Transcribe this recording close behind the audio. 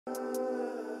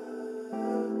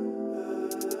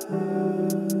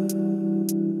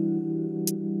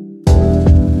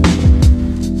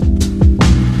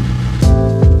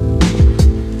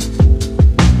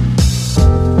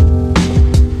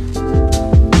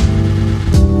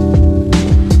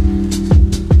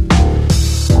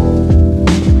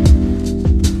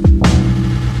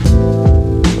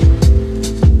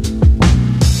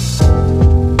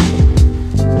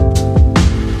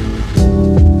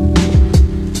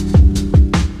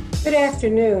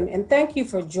afternoon, and thank you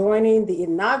for joining the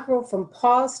inaugural From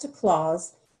Paws to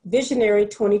Claws Visionary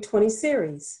 2020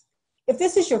 series. If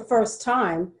this is your first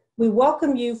time, we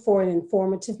welcome you for an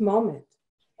informative moment.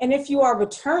 And if you are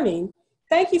returning,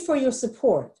 thank you for your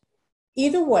support.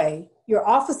 Either way, your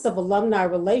Office of Alumni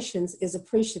Relations is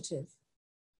appreciative.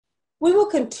 We will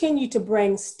continue to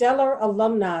bring stellar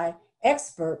alumni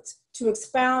experts to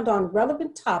expound on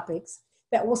relevant topics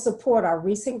that will support our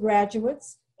recent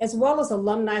graduates, as well as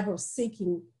alumni who are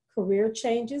seeking career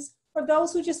changes or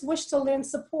those who just wish to lend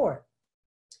support.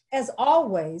 As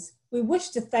always, we wish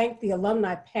to thank the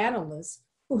alumni panelists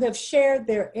who have shared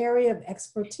their area of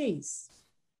expertise.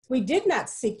 We did not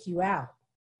seek you out,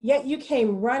 yet you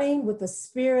came running with the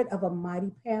spirit of a mighty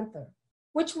panther,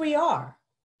 which we are,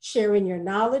 sharing your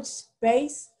knowledge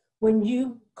base when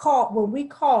we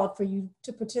called for you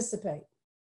to participate.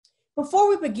 Before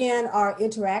we begin our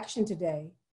interaction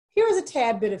today, here is a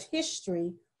tad bit of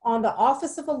history on the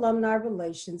Office of Alumni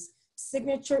Relations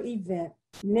signature event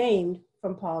named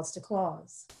From Paws to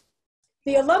Claws.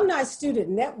 The Alumni Student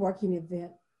Networking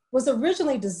event was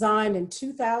originally designed in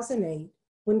 2008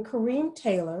 when Kareem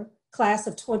Taylor, class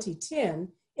of 2010,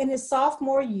 in his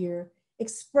sophomore year,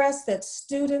 expressed that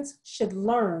students should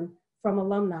learn from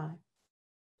alumni.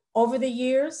 Over the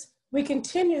years, we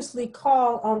continuously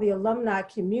call on the alumni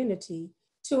community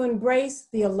to embrace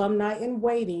the alumni in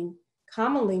waiting,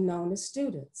 commonly known as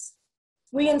students.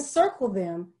 We encircle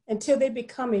them until they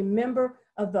become a member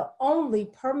of the only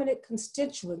permanent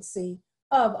constituency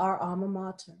of our alma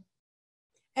mater.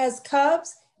 As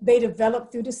Cubs, they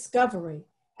develop through discovery,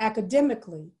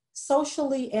 academically,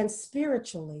 socially, and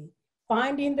spiritually,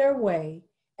 finding their way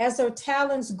as their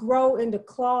talents grow into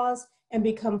claws and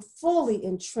become fully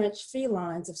entrenched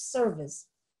felines of service,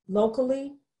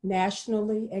 locally,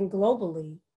 nationally, and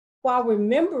globally, while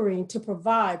remembering to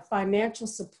provide financial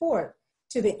support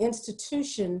to the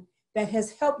institution that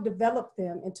has helped develop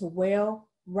them into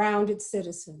well-rounded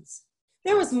citizens.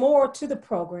 There is more to the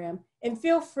program, and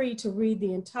feel free to read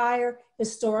the entire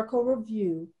historical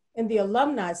review in the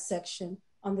alumni section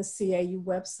on the CAU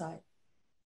website.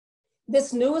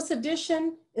 This newest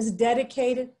edition is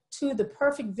dedicated to the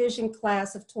Perfect Vision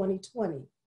class of 2020.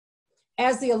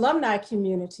 As the alumni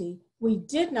community, we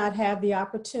did not have the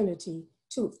opportunity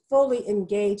to fully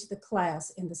engage the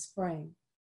class in the spring.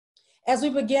 As we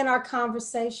begin our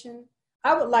conversation,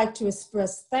 I would like to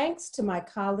express thanks to my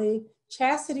colleague,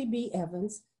 Chastity B.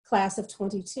 Evans, class of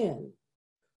 2010,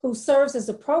 who serves as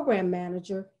the program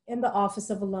manager in the Office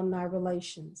of Alumni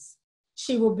Relations.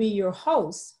 She will be your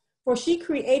host, for she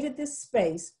created this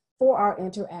space for our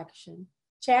interaction.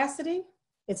 Chastity,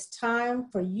 it's time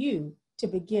for you to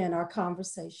begin our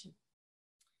conversation.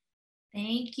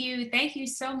 Thank you. Thank you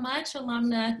so much,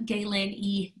 alumna Galen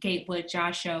E. Gatewood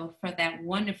Joshua, for that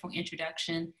wonderful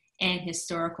introduction and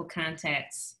historical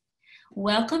context.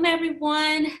 Welcome,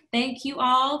 everyone. Thank you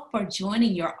all for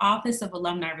joining your Office of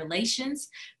Alumni Relations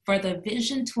for the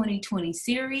Vision 2020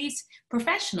 series,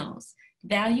 Professionals,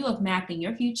 Value of Mapping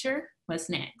Your Future, What's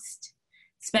Next?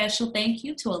 Special thank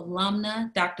you to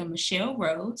alumna Dr. Michelle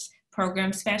Rhodes,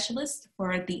 Program Specialist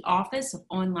for the Office of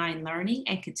Online Learning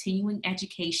and Continuing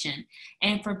Education,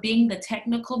 and for being the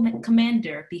technical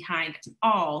commander behind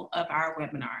all of our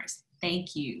webinars.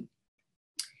 Thank you.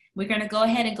 We're going to go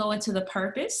ahead and go into the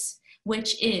purpose,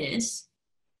 which is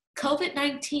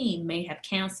COVID-19 may have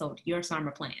canceled your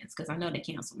summer plans, because I know they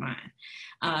canceled mine.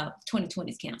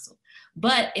 2020 is canceled,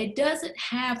 but it doesn't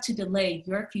have to delay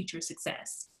your future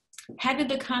success. Have you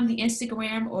become the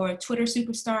Instagram or Twitter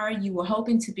superstar you were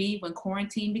hoping to be when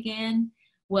quarantine began?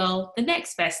 Well, the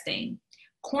next best thing.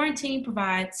 Quarantine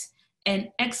provides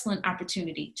an excellent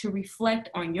opportunity to reflect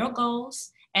on your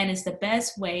goals, and is the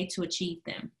best way to achieve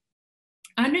them.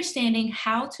 Understanding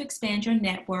how to expand your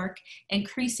network,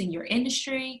 increasing your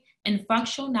industry and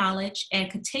functional knowledge,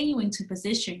 and continuing to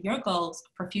position your goals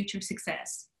for future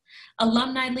success.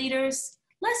 Alumni leaders,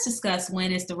 let's discuss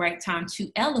when is the right time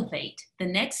to elevate the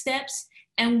next steps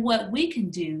and what we can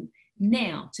do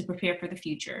now to prepare for the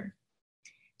future.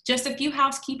 Just a few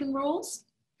housekeeping rules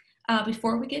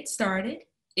before we get started.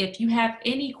 If you have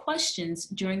any questions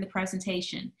during the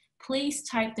presentation, please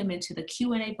type them into the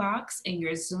Q&A box in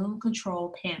your Zoom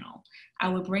control panel. I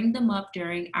will bring them up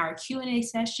during our Q&A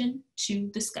session to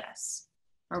discuss.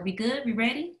 Are we good? We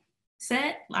ready?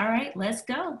 Set? All right, let's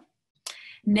go.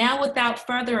 Now, without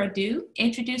further ado,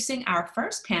 introducing our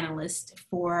first panelist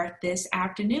for this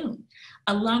afternoon,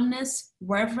 alumnus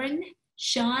Reverend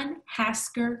Sean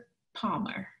Hasker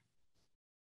Palmer.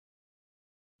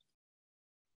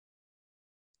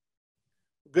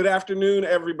 Good afternoon,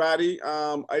 everybody.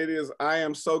 I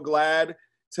am so glad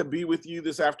to be with you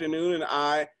this afternoon, and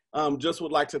I Just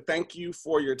would like to thank you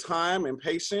for your time and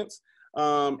patience,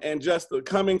 and just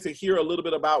coming to hear a little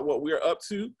bit about what we're up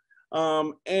to.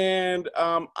 I'm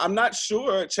not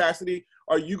sure, Chastity,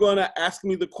 are you going to ask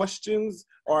me the questions,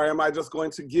 or am I just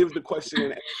going to give the question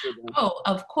and answer them? Oh,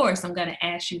 of course I'm going to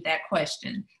ask you that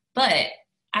question, but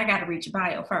I got to read your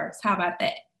bio first. How about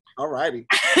that? All righty.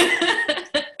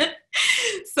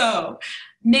 So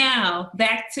now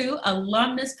back to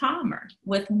Alumnus Palmer.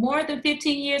 With more than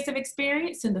 15 years of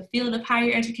experience in the field of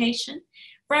higher education,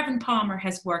 Reverend Palmer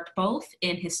has worked both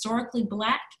in historically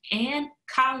Black and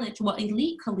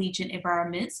elite collegiate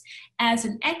environments as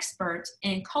an expert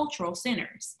in cultural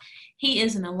centers. He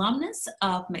is an alumnus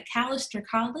of Macalester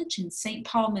College in St.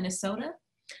 Paul, Minnesota,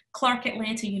 Clark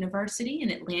Atlanta University in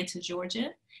Atlanta, Georgia,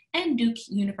 and Duke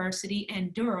University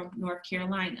in Durham, North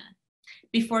Carolina.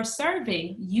 Before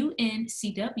serving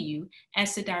UNCW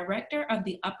as the director of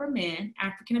the Upper Man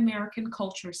African American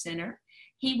Culture Center,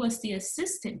 he was the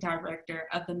assistant director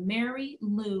of the Mary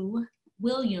Lou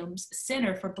Williams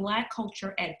Center for Black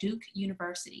Culture at Duke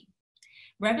University.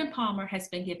 Reverend Palmer has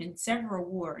been given several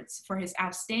awards for his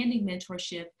outstanding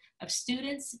mentorship of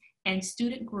students and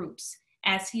student groups,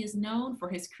 as he is known for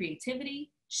his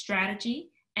creativity, strategy,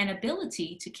 and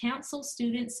ability to counsel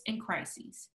students in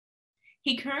crises.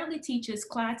 He currently teaches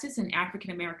classes in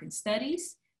African American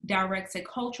Studies, directs a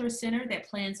culture center that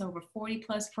plans over 40+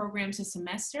 programs a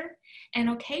semester, and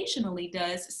occasionally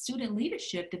does student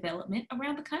leadership development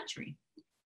around the country.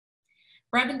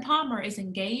 Reverend Palmer is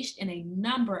engaged in a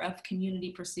number of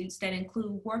community pursuits that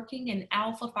include working in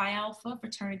Alpha Phi Alpha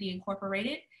Fraternity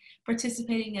Incorporated,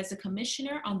 participating as a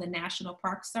commissioner on the National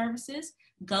Park Service's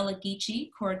Gullah Geechee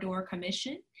Corridor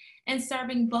Commission, and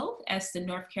serving both as the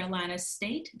North Carolina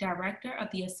State Director of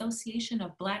the Association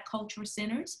of Black Cultural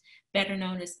Centers, better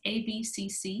known as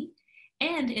ABCC,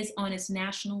 and is on its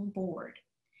national board.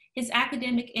 His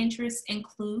academic interests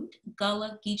include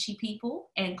Gullah Geechee people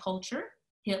and culture,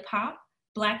 hip hop,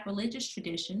 Black religious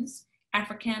traditions,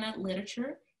 Africana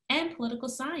literature, and political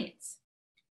science.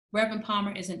 Reverend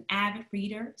Palmer is an avid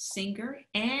reader, singer,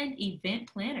 and event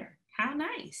planner. How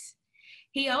nice.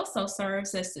 He also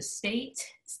serves as the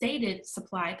stated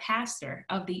supply pastor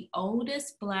of the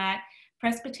oldest Black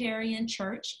Presbyterian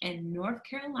church in North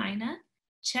Carolina,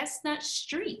 Chestnut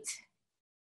Street.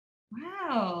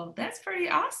 Wow, that's pretty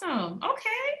awesome.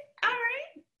 Okay, all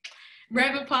right.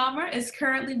 Reverend Palmer is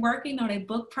currently working on a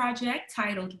book project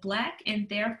titled Black and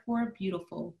Therefore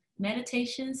Beautiful,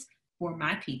 Meditations for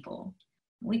My People.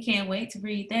 We can't wait to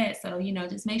read that. So,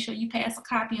 just make sure you pass a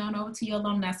copy on over to your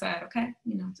alumni side, okay?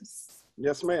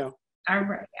 Yes, ma'am. All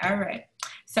right.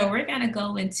 So we're going to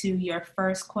go into your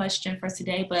first question for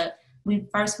today, but we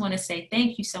first want to say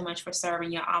thank you so much for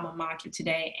serving your alma mater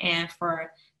today and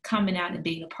for coming out and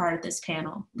being a part of this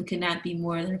panel. We could not be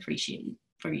more than appreciated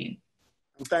for you.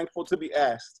 I'm thankful to be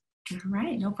asked. All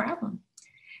right, no problem.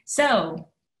 So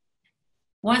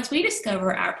once we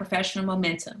discover our professional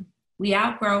momentum, we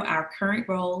outgrow our current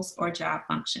roles or job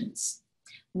functions.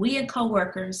 We and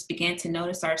coworkers began to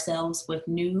notice ourselves with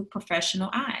new professional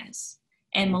eyes.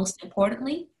 And most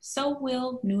importantly, so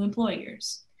will new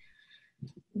employers.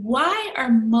 Why are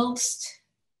most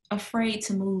afraid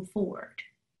to move forward?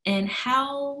 And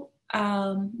how,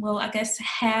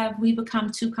 have we become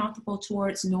too comfortable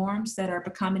towards norms that are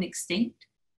becoming extinct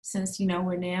since,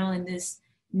 we're now in this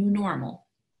new normal?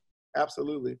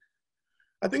 Absolutely.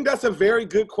 I think that's a very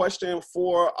good question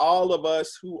for all of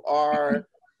us who are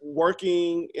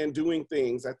working and doing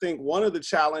things. I think one of the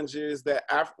challenges that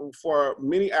for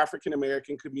many African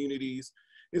American communities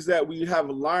is that we have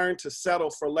learned to settle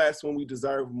for less when we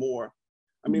deserve more.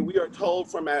 I mean, we are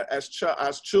told from as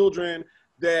children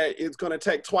that it's going to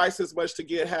take twice as much to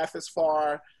get half as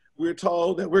far. We're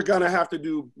told that we're going to have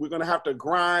to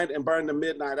grind and burn the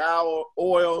midnight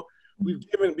oil. We've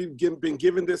been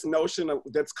given this notion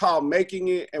that's called making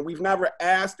it, and we've never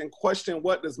asked and questioned,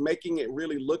 what does making it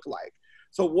really look like?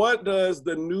 So what does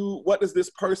this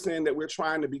person that we're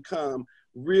trying to become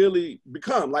really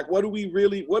become? Like, what are we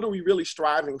really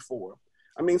striving for?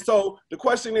 I mean, so the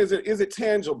question is it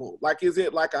tangible? Like, is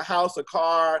it like a house, a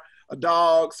car, a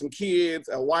dog, some kids,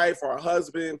 a wife or a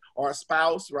husband or a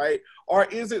spouse, right? Or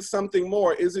is it something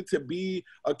more? Is it to be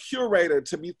a curator,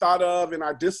 to be thought of in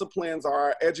our disciplines or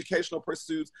our educational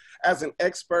pursuits as an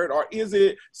expert? Or is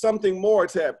it something more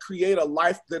to create a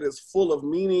life that is full of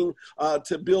meaning,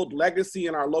 to build legacy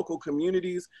in our local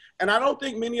communities? And I don't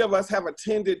think many of us have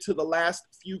attended to the last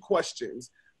few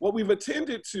questions. What we've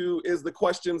attended to is the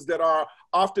questions that are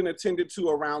often attended to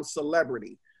around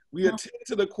celebrity. We attend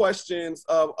to the questions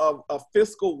of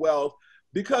fiscal wealth,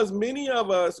 because many of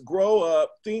us grow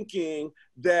up thinking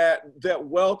that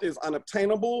wealth is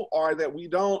unobtainable, or that we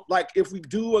don't, like, if we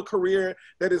do a career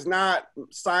that is not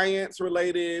science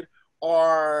related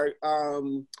or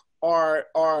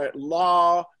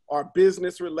law or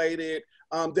business related,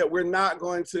 that we're not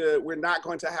going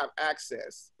to have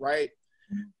access, right?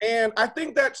 And I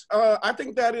think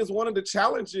that is one of the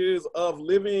challenges of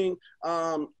living,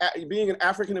 being an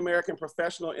African American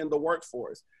professional in the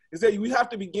workforce, is that we have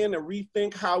to begin to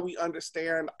rethink how we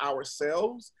understand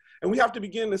ourselves, and we have to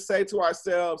begin to say to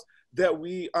ourselves that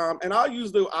we, and I'll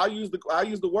use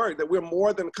the word that we're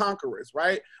more than conquerors,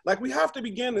 right? Like, we have to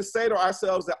begin to say to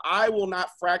ourselves that I will not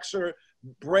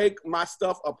break my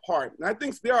stuff apart. And I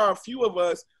think there are a few of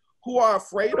us who are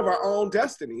afraid of our own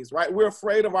destinies, right? We're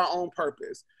afraid of our own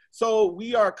purpose. So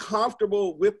we are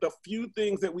comfortable with the few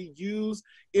things that we use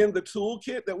in the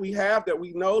toolkit that we have, that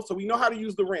we know. So we know how to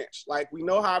use the wrench, like we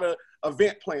know how to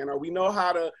event plan, or we know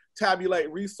how to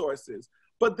tabulate resources.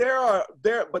 But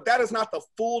but that is not the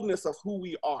fullness of who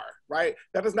we are, right?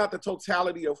 That is not the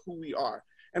totality of who we are.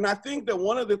 And I think that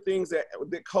one of the things that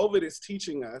COVID is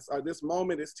teaching us, or this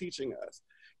moment is teaching us,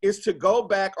 is to go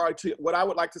back, or to what I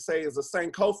would like to say is a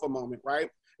Sankofa moment, right?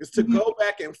 Is to go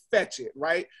back and fetch it,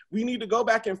 right? We need to go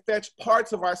back and fetch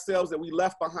parts of ourselves that we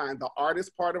left behind. The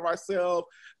artist part of ourselves,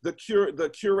 the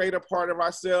curator part of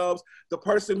ourselves, the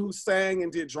person who sang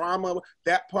and did drama,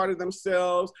 that part of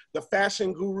themselves, the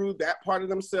fashion guru, that part of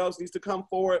themselves needs to come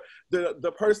forward.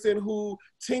 The person who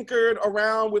tinkered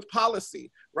around with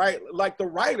policy, right? Like the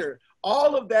writer.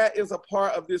 All of that is a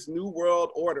part of this new world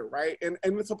order, right? And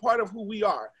it's a part of who we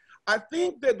are. I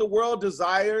think that the world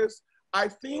desires, I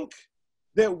think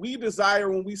that we desire,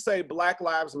 when we say Black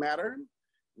Lives Matter,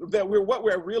 that what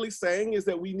we're really saying is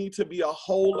that we need to be a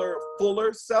wholer,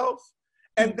 fuller self.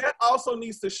 And that also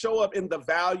needs to show up in the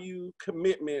value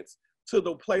commitments to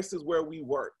the places where we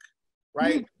work,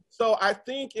 right? So I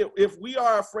think if we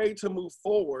are afraid to move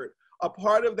forward, a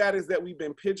part of that is that we've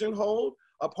been pigeonholed.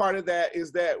 A part of that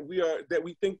is that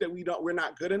we think that we're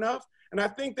not good enough. And I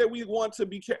think that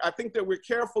I think that we're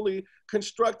carefully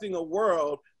constructing a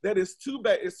world that is too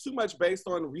much based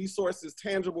on resources,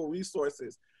 tangible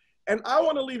resources. And I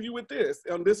want to leave you with this,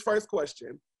 on this first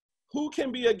question: who can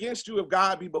be against you if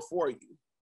God be before you?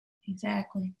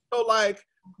 Exactly. So like,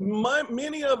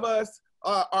 many of us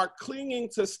are clinging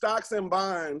to stocks and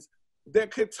bonds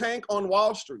that could tank on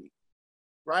Wall Street,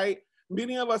 right?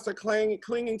 Many of us are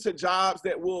clinging to jobs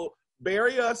that will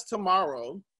bury us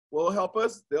tomorrow, will help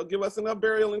us, they'll give us enough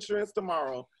burial insurance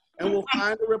tomorrow, and we'll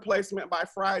find a replacement by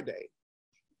Friday.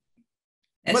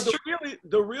 But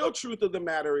the real truth of the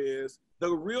matter is, the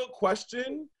real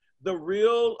question, the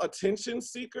real attention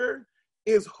seeker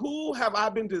is, who have I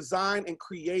been designed and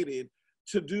created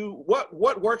to do?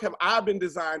 What work have I been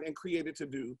designed and created to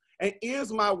do? And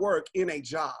is my work in a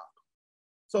job?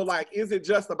 So like, is it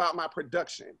just about my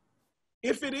production?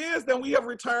 If it is, then we have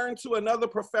returned to another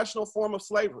professional form of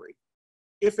slavery.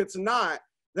 If it's not,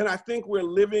 then I think we're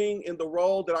living in the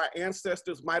role that our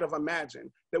ancestors might have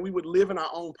imagined, that we would live in our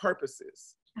own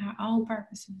purposes. Our own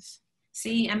purposes.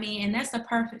 See, I mean, and that's the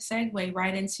perfect segue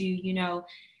right into,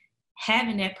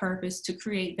 having that purpose to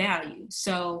create value.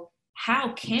 So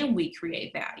how can we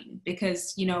create value?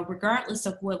 Because, regardless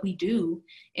of what we do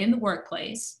in the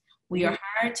workplace, we are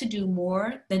hired to do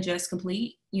more than just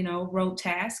complete, rote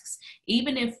tasks.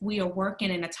 Even if we are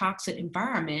working in a toxic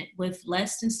environment with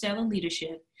less than stellar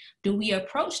leadership, do we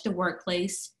approach the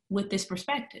workplace with this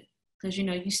perspective? Because,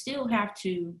 you still have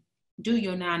to do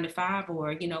your 9 to 5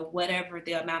 or, whatever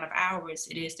the amount of hours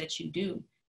it is that you do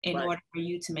in order for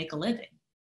you to make a living.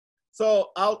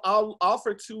 So I'll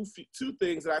offer two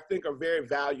things that I think are very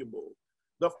valuable.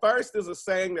 The first is a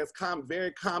saying that's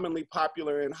very commonly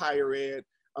popular in higher ed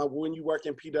when you work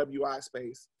in PWI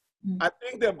space. I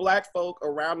think that Black folk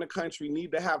around the country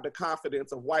need to have the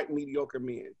confidence of white mediocre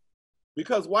men,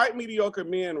 because white mediocre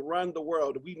men run the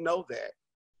world. We know that,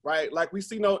 right? Like, we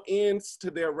see no ends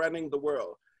to their running the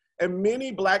world. And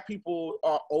many Black people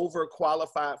are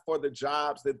overqualified for the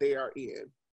jobs that they are in,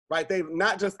 right? They've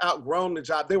not just outgrown the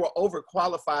job, they were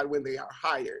overqualified when they are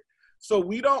hired. So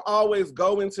we don't always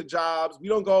go into jobs, we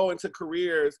don't go into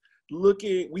careers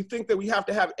we think that we have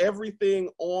to have everything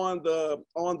on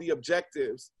the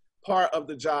objectives part of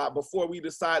the job before we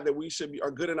decide that we are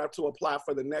good enough to apply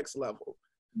for the next level.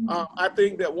 I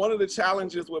think that one of the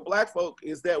challenges with Black folk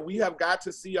is that we have got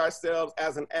to see ourselves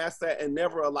as an asset and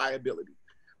never a liability.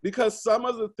 Because some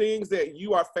of the things that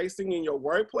you are facing in your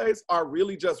workplace are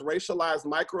really just racialized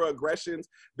microaggressions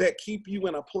that keep you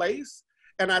in a place.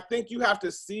 And I think you have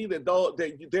to see that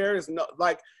there is no,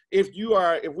 like, if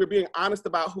we're being honest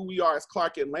about who we are as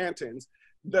Clark Atlantans,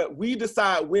 we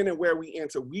decide when and where we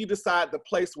enter. We decide the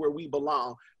place where we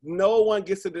belong. No one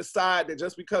gets to decide that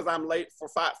just because I'm late for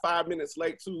 5 minutes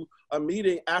late to a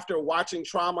meeting after watching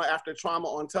trauma after trauma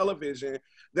on television,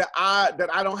 that I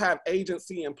don't have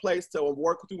agency in place to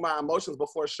work through my emotions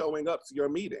before showing up to your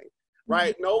meeting.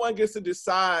 Right? No one gets to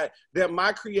decide that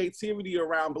my creativity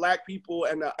around Black people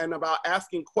and about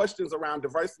asking questions around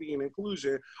diversity and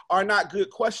inclusion are not good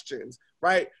questions,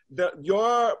 right?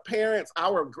 Your parents,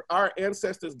 our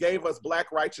ancestors gave us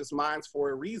Black righteous minds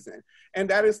for a reason. And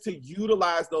that is to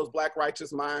utilize those Black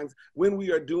righteous minds when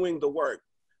we are doing the work.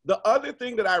 The other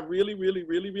thing that I really, really,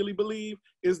 really, really believe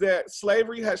is that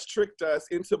slavery has tricked us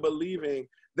into believing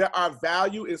that our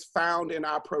value is found in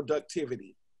our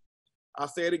productivity. I'll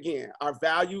say it again. Our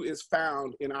value is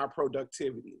found in our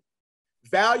productivity.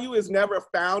 Value is never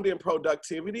found in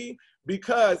productivity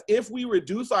because if we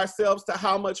reduce ourselves to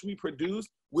how much we produce,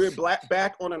 we're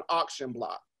back on an auction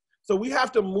block. So we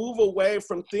have to move away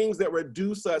from things that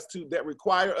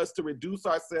require us to reduce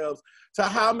ourselves to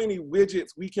how many widgets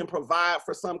we can provide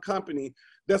for some company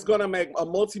that's gonna make a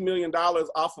multi-million dollars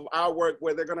off of our work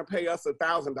where they're gonna pay us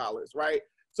 $1,000, right?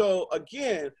 So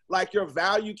again, like your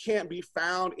value can't be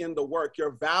found in the work.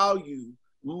 Your value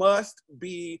must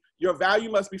be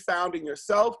found in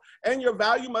yourself, and your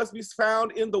value must be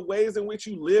found in the ways in which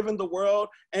you live in the world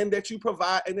and that you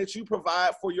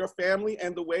provide for your family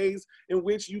and the ways in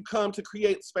which you come to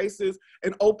create spaces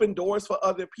and open doors for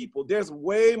other people. There's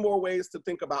way more ways to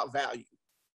think about value.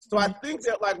 So I think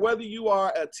that like whether you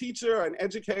are a teacher, an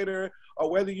educator, or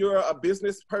whether you're a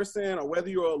business person or whether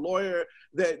you're a lawyer,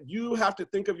 that you have to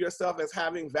think of yourself as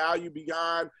having value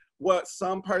beyond what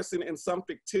some person in some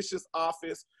fictitious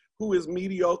office who is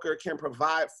mediocre can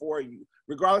provide for you.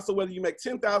 Regardless of whether you make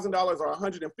 $10,000 or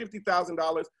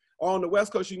 $150,000, or on the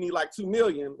West Coast, you need like 2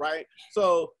 million, right?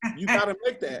 So you gotta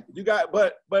make that.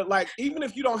 But like, even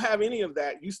if you don't have any of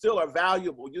that, you still are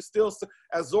valuable. You're still,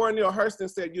 as Zora Neale Hurston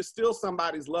said, you're still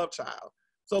somebody's love child.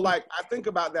 So like, I think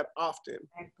about that often.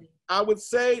 I would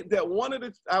say that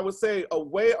a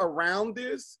way around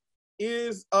this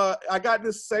is, I got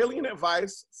this salient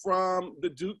advice from the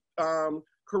Duke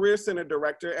Career Center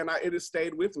director, and it has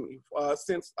stayed with me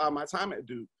since my time at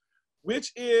Duke,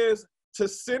 which is to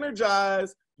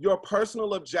synergize your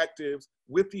personal objectives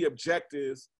with the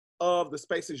objectives of the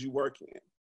spaces you work in.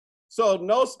 So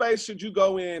no space should you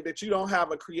go in that you don't have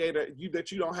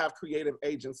that you don't have creative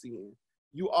agency in.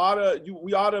 We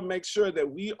ought to make sure that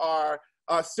we are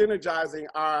synergizing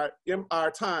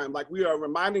our time. Like we are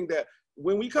reminding that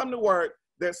when we come to work,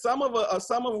 that some of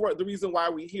the reason why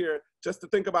we're here, just to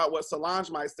think about what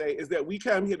Solange might say, is that we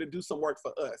come here to do some work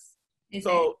for us.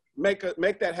 So make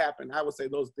that happen. I would say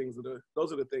those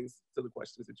are the things to the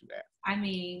questions that you asked. I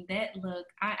mean,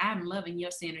 I'm loving your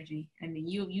synergy. I mean,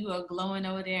 you are glowing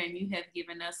over there, and you have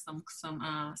given us some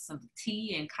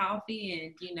tea and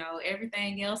coffee and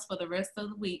everything else for the rest of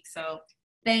the week. So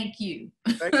thank you.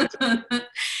 Thank you.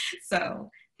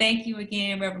 So thank you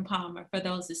again, Reverend Palmer, for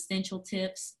those essential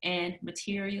tips and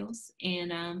materials.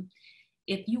 And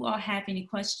if you all have any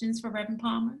questions for Reverend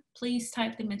Palmer, please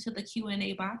type them into the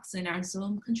Q&A box in our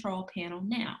Zoom control panel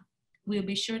now. We'll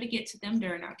be sure to get to them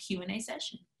during our Q&A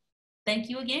session. Thank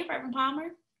you again, Reverend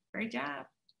Palmer. Great job.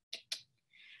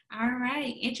 All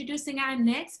right, introducing our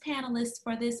next panelist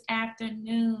for this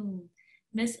afternoon,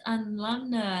 Miss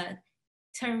Alumna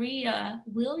Taria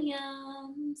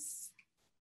Williams.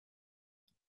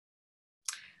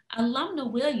 Alumna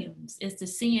Williams is the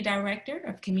Senior Director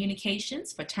of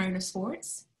Communications for Turner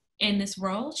Sports. In this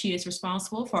role, she is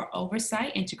responsible for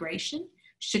oversight, integration,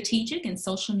 strategic and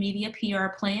social media PR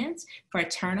plans for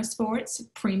Turner Sports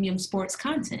premium sports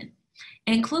content,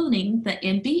 including the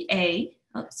NBA,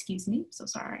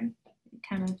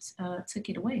 took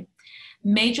it away,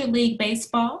 Major League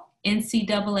Baseball,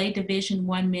 NCAA Division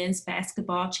I Men's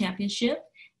Basketball Championship,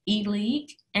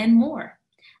 E-League, and more.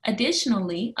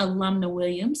 Additionally, Alumna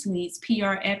Williams leads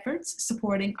PR efforts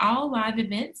supporting all live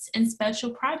events and special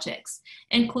projects,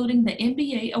 including the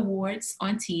NBA Awards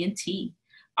on TNT,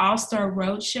 All-Star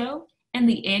Roadshow, and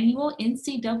the annual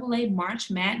NCAA March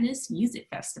Madness Music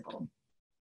Festival.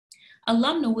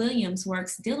 Alumna Williams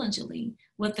works diligently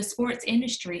with the sports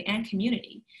industry and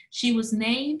community. She was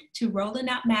named to Rolling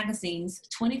Out Magazine's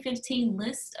 2015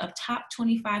 list of top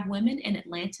 25 women in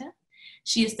Atlanta.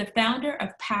 She is the founder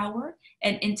of Power,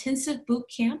 an intensive boot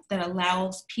camp that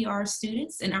allows PR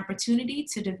students an opportunity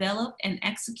to develop and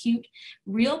execute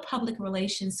real public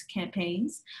relations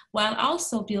campaigns while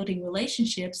also building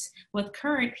relationships with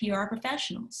current PR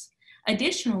professionals.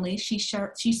 Additionally, she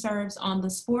serves on the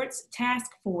sports task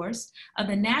force of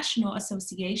the National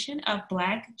Association of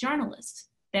Black Journalists.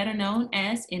 better known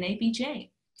as NABJ,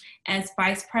 as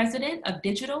Vice President of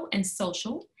Digital and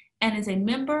Social, and is a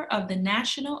member of the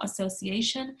National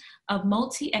Association of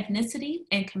Multi-Ethnicity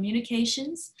and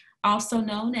Communications, also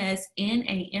known as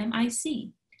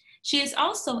NAMIC. She is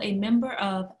also a member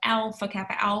of Alpha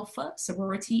Kappa Alpha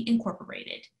Sorority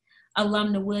Incorporated.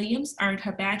 Alumna Williams earned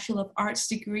her Bachelor of Arts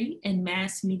degree in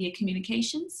Mass Media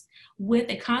Communications with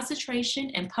a concentration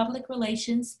in Public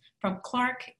Relations from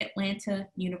Clark Atlanta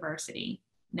University,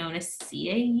 known as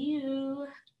CAU.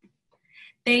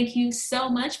 Thank you so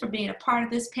much for being a part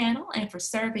of this panel and for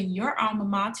serving your alma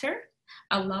mater,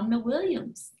 Alumna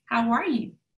Williams. How are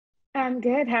you? I'm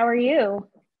good. How are you?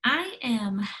 I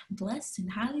am blessed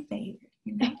and highly favored,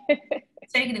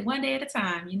 taking it one day at a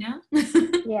time,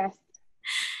 Yes.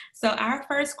 So our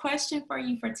first question for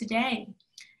you for today.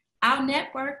 Our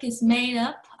network is made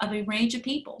up of a range of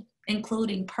people,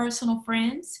 including personal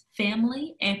friends,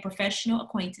 family, and professional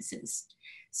acquaintances.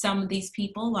 Some of these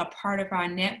people are part of our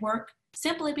network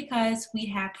simply because we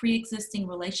have pre-existing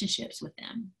relationships with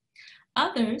them.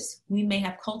 Others we may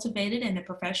have cultivated in a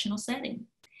professional setting.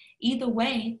 Either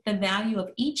way, the value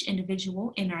of each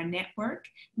individual in our network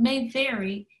may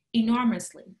vary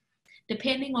enormously,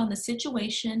 depending on the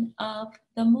situation of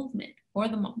the movement or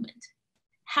the moment.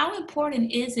 How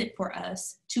important is it for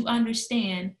us to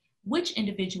understand which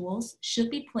individuals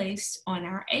should be placed on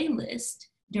our A-list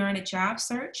during a job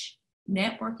search,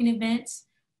 networking events,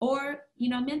 or,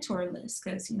 mentor list?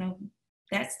 Because,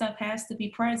 that stuff has to be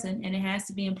present and it has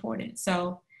to be important.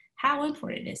 So how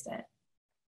important is that?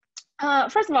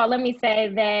 First of all, let me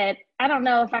say that I don't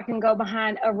know if I can go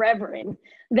behind a reverend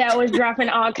that was dropping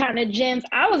all kind of gems.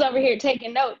 I was over here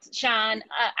taking notes, Sean.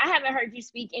 I haven't heard you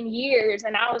speak in years,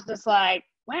 and I was just like,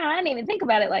 wow, I didn't even think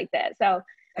about it like that. So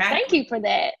thank you for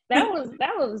that. That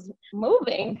was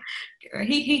moving.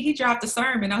 He dropped a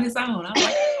sermon on his own. I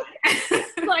was like,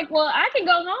 I'm like, well, I can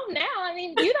go home now. I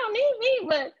mean, you don't need me,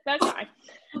 but that's fine.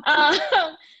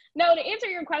 No, to answer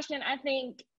your question, I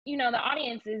think, the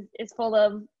audience is full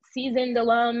of seasoned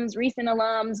alums, recent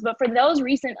alums, but for those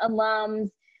recent alums,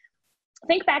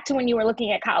 think back to when you were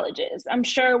looking at colleges. I'm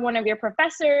sure one of your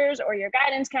professors or your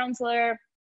guidance counselor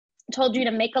told you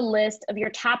to make a list of your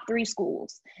top 3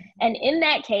 schools. And in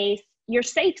that case, your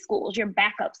safe schools, your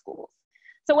backup schools.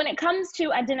 So when it comes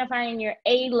to identifying your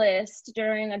A list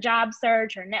during a job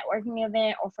search or networking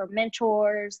event or for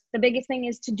mentors, the biggest thing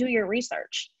is to do your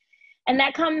research. And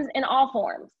that comes in all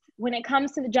forms. When it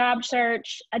comes to the job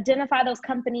search, identify those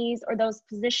companies or those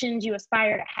positions you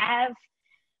aspire to have.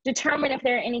 Determine if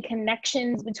there are any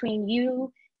connections between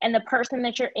you and the person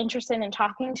that you're interested in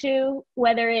talking to,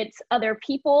 whether it's other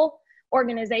people,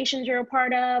 organizations you're a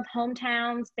part of,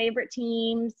 hometowns, favorite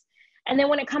teams. And then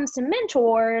when it comes to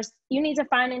mentors, you need to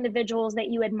find individuals that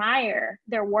you admire,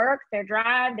 their work, their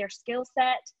drive, their skill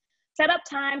set. Set up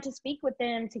time to speak with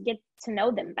them to get to know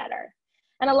them better.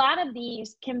 And a lot of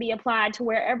these can be applied to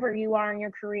wherever you are in your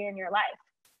career and your life.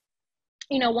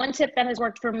 One tip that has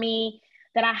worked for me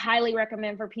that I highly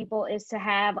recommend for people is to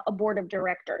have a board of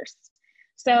directors.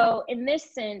 So in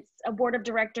this sense, a board of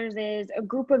directors is a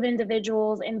group of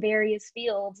individuals in various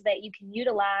fields that you can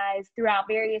utilize throughout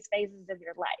various phases of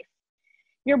your life.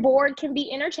 Your board can be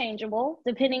interchangeable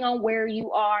depending on where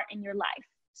you are in your life.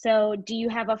 So do you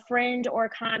have a friend or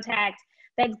contact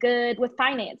that's good with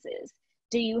finances?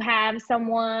 Do you have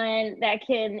someone that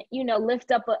can,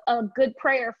 lift up a good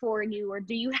prayer for you? Or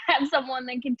do you have someone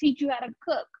that can teach you how to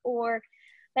cook or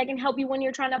that can help you when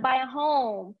you're trying to buy a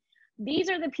home? These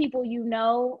are the people you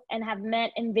know and have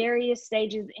met in various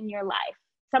stages in your life.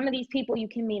 Some of these people you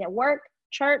can meet at work,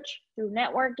 church, through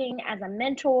networking, as a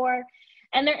mentor,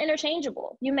 and they're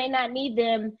interchangeable. You may not need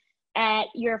them at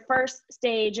your first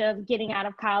stage of getting out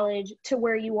of college to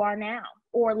where you are now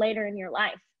or later in your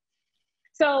life.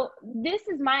 So this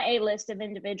is my A-list of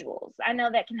individuals I know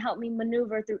that can help me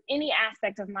maneuver through any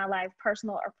aspect of my life,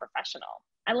 personal or professional.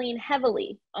 I lean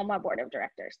heavily on my board of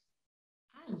directors.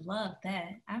 I love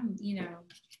that. I'm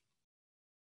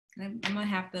gonna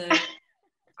have to,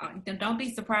 don't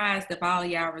be surprised if all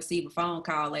y'all receive a phone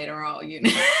call later on,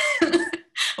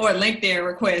 or a LinkedIn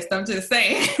request. I'm just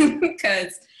saying,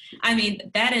 because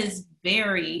that is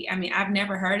very, I've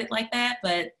never heard it like that,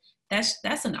 but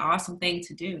that's an awesome thing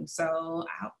to do. So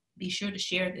I'll be sure to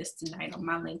share this tonight on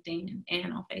my LinkedIn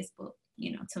and on Facebook,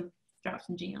 to drop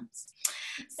some gems.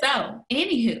 So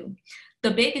anywho,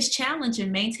 the biggest challenge in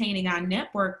maintaining our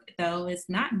network, though, is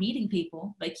not meeting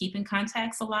people, but keeping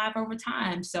contacts alive over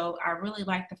time. So I really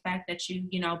like the fact that you,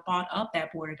 brought up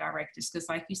that board of directors, because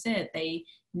like you said, they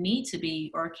need to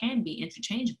be or can be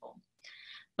interchangeable.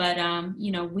 But,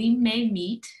 we may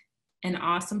meet an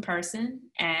awesome person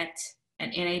at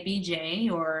an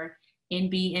NABJ or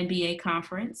NB-MBA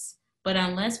conference, but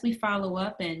unless we follow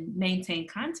up and maintain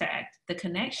contact, the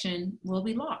connection will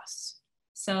be lost.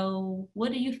 So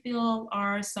what do you feel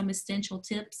are some essential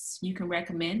tips you can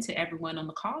recommend to everyone on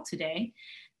the call today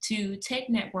to take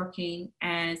networking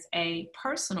as a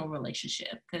personal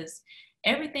relationship? Because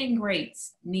everything great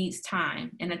needs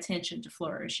time and attention to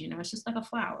flourish. You know, it's just like a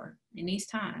flower. It needs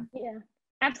time. Yeah,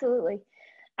 absolutely.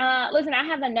 Listen, I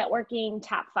have a networking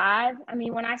top 5. I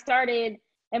mean, when I started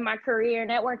in my career,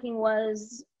 networking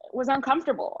was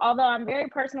uncomfortable. Although I'm very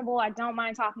personable, I don't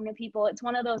mind talking to people. It's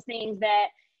one of those things that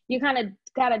you kind of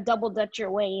got to double dutch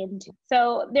your way into.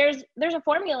 So there's a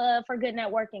formula for good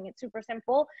networking. It's super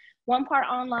simple. 1 part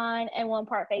online and 1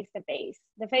 part face-to-face.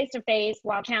 The face-to-face,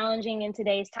 while challenging in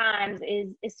today's times,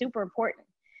 is super important.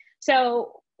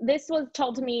 So this was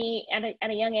told to me at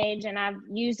a young age, and I've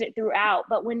used it throughout.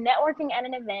 But when networking at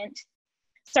an event,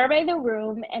 survey the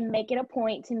room and make it a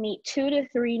point to meet 2 to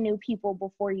 3 new people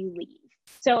before you leave.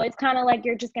 So it's kind of like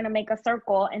you're just going to make a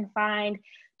circle and find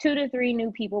 2 to 3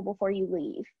 new people before you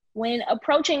leave. When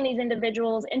approaching these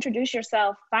individuals, introduce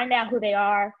yourself, find out who they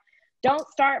are. Don't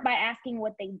start by asking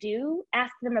what they do.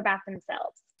 Ask them about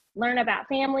themselves. Learn about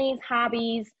families,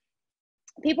 hobbies.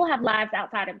 People have lives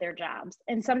outside of their jobs,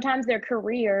 and sometimes their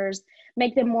careers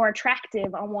make them more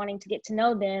attractive on wanting to get to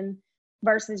know them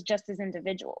versus just as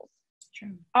individuals.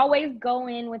 True. Always go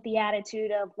in with the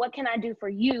attitude of what can I do for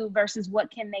you versus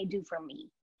what can they do for me.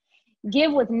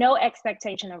 Give with no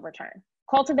expectation of return.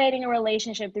 Cultivating a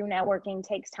relationship through networking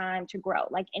takes time to grow,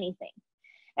 like anything.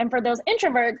 And for those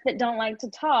introverts that don't like to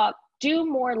talk, do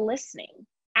more listening.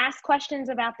 Ask questions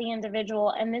about the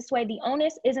individual, and this way the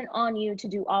onus isn't on you to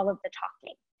do all of the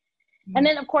talking. Mm-hmm. And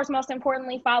then, of course, most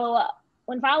importantly, follow up.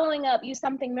 When following up, use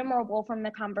something memorable from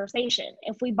the conversation.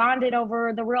 If we bonded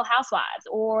over the Real Housewives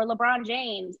or LeBron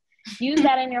James, use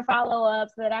that in your follow-up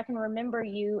so that I can remember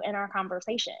you in our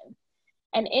conversation.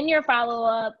 And in your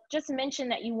follow-up, just mention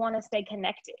that you want to stay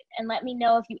connected and let me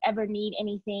know if you ever need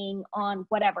anything on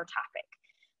whatever topic.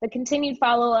 The continued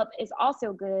follow-up is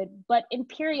also good, but in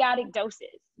periodic doses.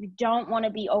 You don't want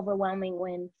to be overwhelming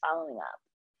when following up.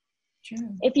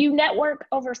 True. If you network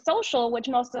over social, which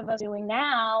most of us are doing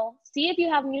now, see if you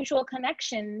have mutual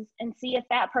connections and see if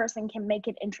that person can make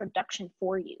an introduction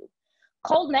for you.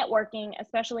 Cold networking,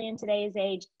 especially in today's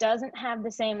age, doesn't have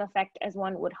the same effect as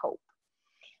one would hope.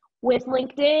 With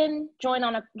LinkedIn, join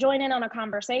in on a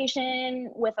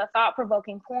conversation with a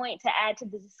thought-provoking point to add to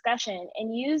the discussion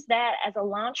and use that as a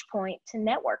launch point to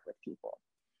network with people.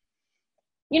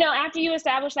 You know, after you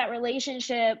establish that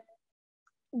relationship,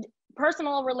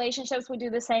 personal relationships would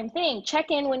do the same thing. Check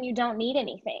in when you don't need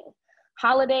anything.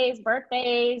 Holidays,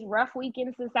 birthdays, rough week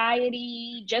in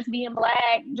society, just being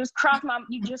Black, you just crossed my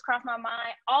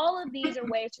mind. All of these are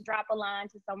ways to drop a line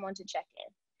to someone to check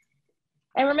in.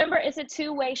 And remember, it's a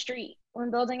two-way street.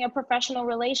 When building a professional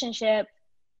relationship,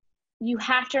 you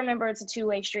have to remember it's a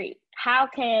two-way street. How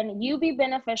can you be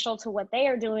beneficial to what they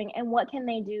are doing, and what can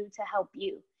they do to help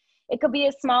you? It could be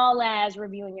as small as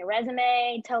reviewing your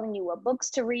resume, telling you what books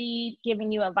to read,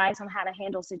 giving you advice on how to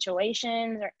handle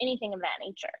situations, or anything of that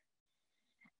nature.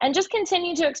 And just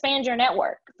continue to expand your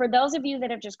network. For those of you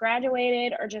that have just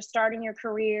graduated or just starting your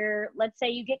career, let's say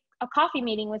you get a coffee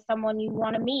meeting with someone you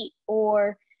want to meet,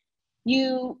 or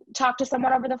you talk to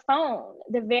someone over the phone.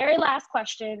 The very last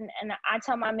question, and I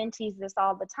tell my mentees this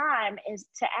all the time, is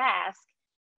to ask,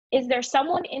 is there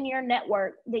someone in your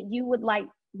network that you would like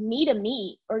me to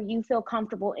meet or you feel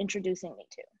comfortable introducing me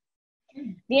to?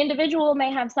 The individual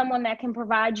may have someone that can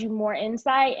provide you more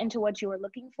insight into what you are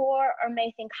looking for, or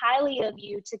may think highly of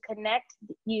you to connect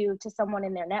you to someone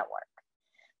in their network.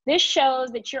 This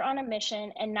shows that you're on a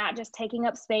mission and not just taking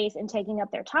up space and taking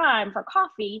up their time for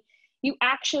coffee. You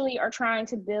actually are trying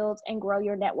to build and grow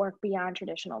your network beyond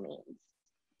traditional means.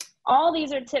 All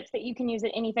these are tips that you can use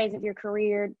at any phase of your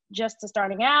career, just to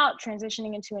starting out,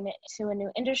 transitioning into a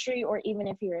new industry, or even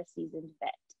if you're a seasoned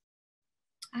vet.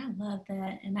 I love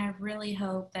that. And I really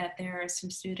hope that there are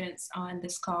some students on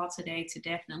this call today to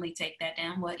definitely take that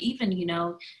down. Well, even,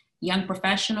 young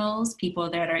professionals, people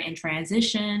that are in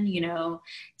transition,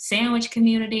 sandwich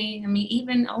community. I mean,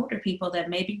 even older people that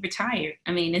may be retired.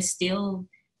 I mean, it's still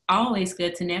always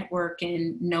good to network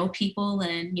and know people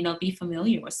and, be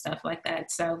familiar with stuff like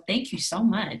that. So thank you so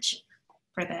much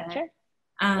for that.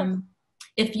 Sure.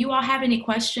 If you all have any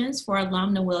questions for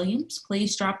Alumna Williams,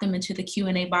 please drop them into the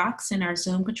Q&A box in our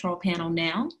Zoom control panel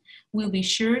now. We'll be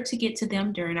sure to get to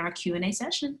them during our Q&A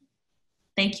session.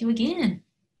 Thank you again.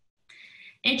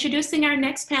 Introducing our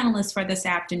next panelist for this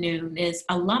afternoon is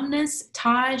alumnus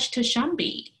Taj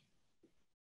Tashumbi.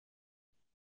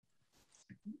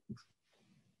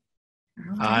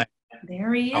 All right.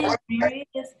 There he is. There he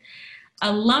is.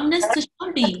 Alumnus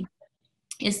Tashambi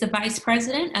is the Vice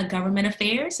President of Government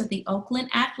Affairs of the Oakland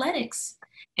Athletics.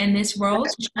 In this role,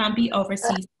 Tashambi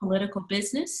oversees political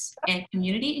business and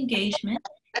community engagement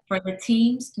for the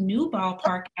team's new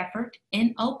ballpark effort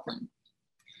in Oakland.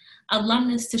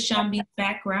 Alumnus Tashambi's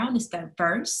background is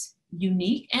diverse,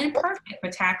 unique, and perfect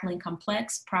for tackling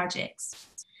complex projects.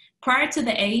 Prior to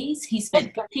the A's, he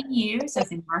spent 15 years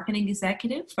as a marketing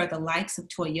executive for the likes of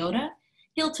Toyota,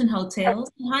 Hilton Hotels,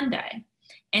 and Hyundai,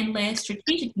 and led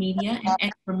strategic media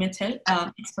and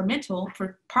experimental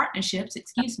for partnerships,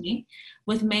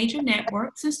 with major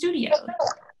networks and studios.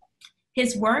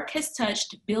 His work has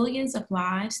touched billions of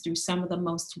lives through some of the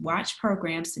most watched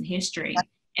programs in history,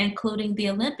 including the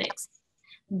Olympics.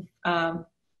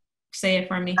 Say it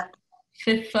for me.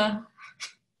 FIFA.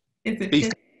 Is it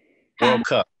FIFA? World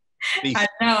Cup. FIFA. I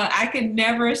know. I can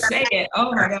never say it.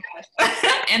 Oh my gosh.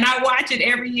 And I watch it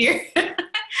every year.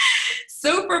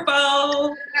 Super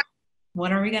Bowl.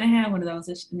 When are we going to have one of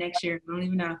those next year? I don't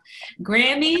even know.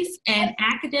 Grammys and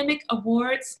academic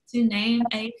awards, to name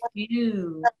a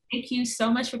few. Thank you so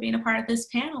much for being a part of this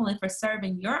panel and for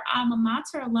serving your alma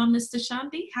mater, Alumnus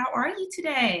Tashambi. How are you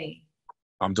today?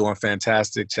 I'm doing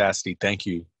fantastic, Chastity. Thank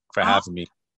you for having me.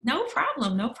 No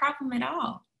problem. No problem at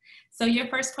all. So your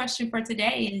first question for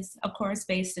today is, of course,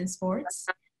 based in sports.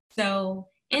 So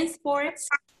in sports,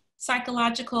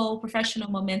 psychological professional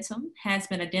momentum has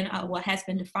been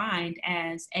defined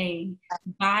as a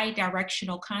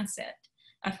bi-directional concept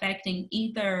affecting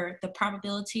either the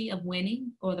probability of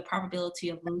winning or the probability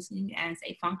of losing as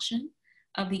a function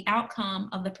of the outcome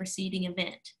of the preceding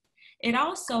event. It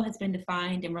also has been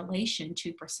defined in relation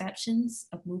to perceptions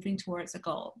of moving towards a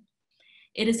goal.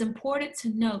 It is important to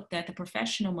note that the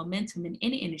professional momentum in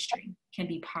any industry can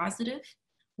be positive,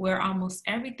 where almost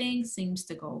everything seems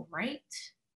to go right,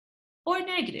 or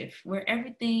negative, where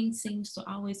everything seems to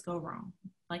always go wrong,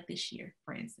 like this year,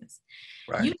 for instance.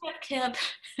 Right.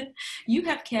 You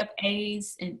have kept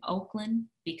A's in Oakland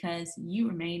because you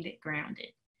remained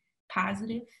grounded,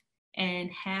 positive,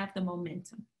 and have the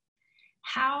momentum.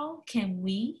 How can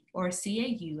we, or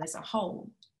CAU as a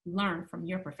whole, learn from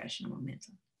your professional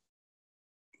momentum?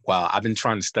 Wow, I've been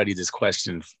trying to study this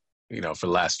question, for the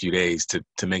last few days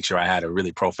to make sure I had a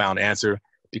really profound answer,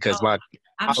 because my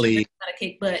colleague,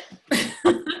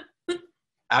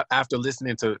 after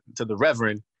listening to the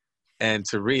Reverend and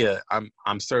to Rhea,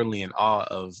 I'm certainly in awe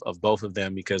of both of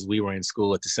them, because we were in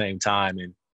school at the same time,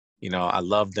 and I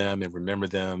love them and remember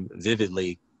them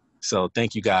vividly. So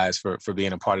thank you guys for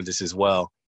being a part of this as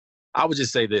well. I would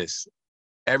just say this: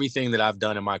 everything that I've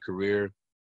done in my career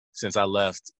since I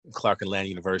left Clark Atlanta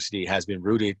University has been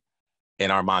rooted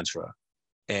in our mantra,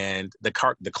 and the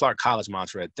Clark College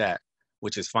mantra at that,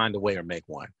 which is find a way or make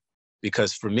one.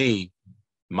 Because for me,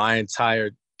 my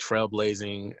entire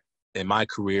trailblazing in my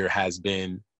career has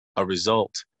been a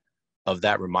result of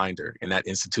that reminder and that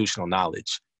institutional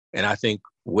knowledge. And I think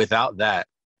without that,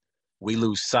 we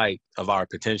lose sight of our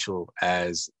potential.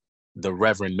 As the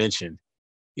Reverend mentioned,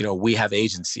 we have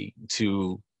agency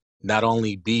to not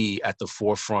only be at the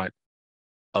forefront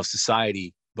of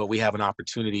society, but we have an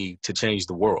opportunity to change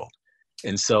the world.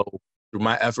 And so through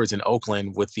my efforts in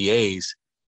Oakland with the A's,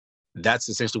 that's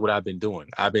essentially what I've been doing.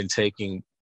 I've been taking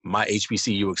my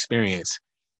HBCU experience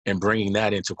and bringing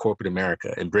that into corporate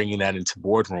America and bringing that into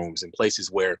boardrooms and places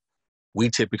where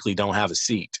we typically don't have a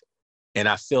seat. And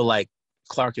I feel like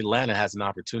Clark Atlanta has an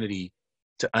opportunity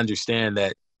to understand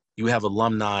that you have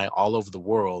alumni all over the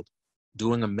world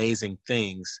doing amazing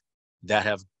things that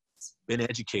have been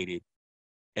educated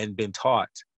and been taught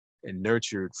and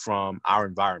nurtured from our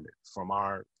environment, from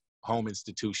our home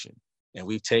institution. And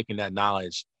we've taken that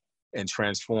knowledge and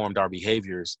transformed our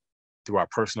behaviors through our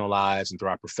personal lives and through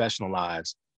our professional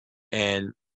lives,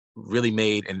 and really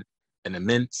made an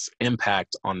immense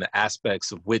impact on the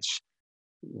aspects of which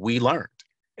we learned.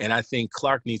 And I think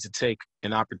Clark needs to take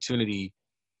an opportunity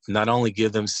to not only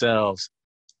give themselves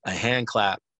a hand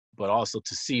clap, but also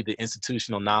to see the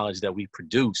institutional knowledge that we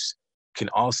produce can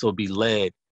also be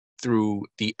led through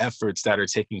the efforts that are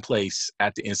taking place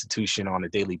at the institution on a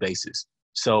daily basis.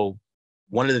 So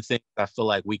one of the things I feel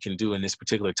like we can do in this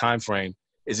particular time frame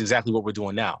is exactly what we're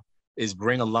doing now, is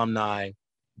bring alumni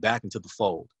back into the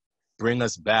fold, bring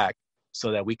us back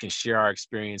so that we can share our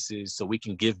experiences, so we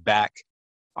can give back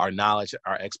our knowledge,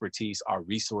 our expertise, our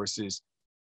resources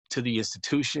to the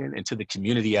institution and to the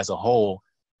community as a whole,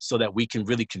 so that we can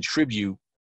really contribute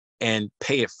and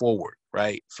pay it forward,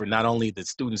 right? For not only the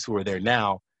students who are there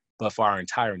now, but for our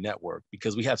entire network,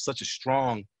 because we have such a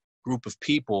strong group of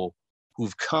people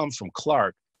who've come from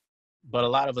Clark, but a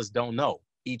lot of us don't know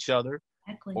each other,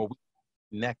 exactly, or we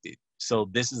connected. So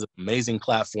this is an amazing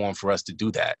platform for us to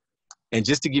do that. And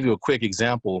just to give you a quick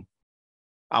example,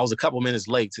 I was a couple minutes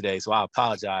late today, so I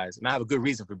apologize. And I have a good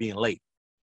reason for being late.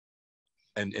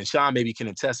 And Sean maybe can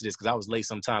attest to this because I was late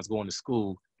sometimes going to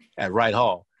school at Wright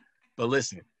Hall. But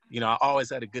listen, I always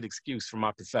had a good excuse for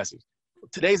my professors.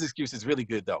 Today's excuse is really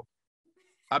good, though.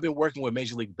 I've been working with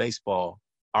Major League Baseball.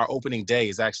 Our opening day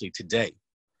is actually today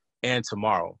and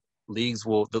tomorrow.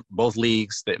 Both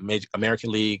leagues, the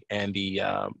American League and the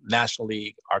National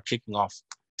League, are kicking off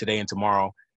today and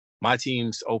tomorrow. My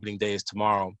team's opening day is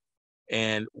tomorrow.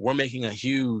 And we're making a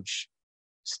huge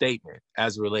statement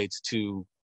as it relates to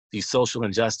the social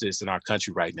injustice in our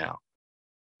country right now.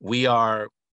 We are,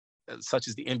 such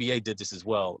as the NBA did this as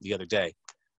well the other day,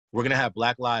 we're going to have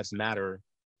Black Lives Matter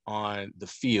on the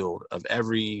field of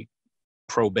every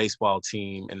pro baseball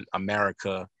team in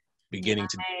America beginning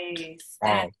nice.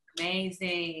 That's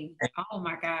amazing. Oh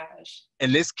my gosh.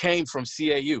 And this came from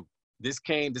CAU. This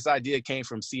idea came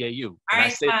from CAU. All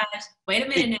right, Todd, wait a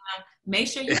minute now. Make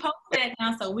sure you post that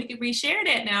now so we can reshare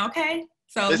that now, okay?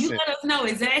 So listen, you let us know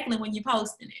exactly when you're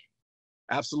posting it.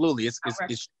 Absolutely. It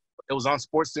was on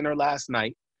SportsCenter last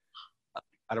night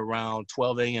at around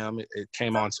 12 a.m. It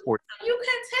came on Sports. You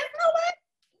can tell nobody?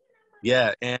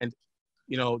 Yeah, and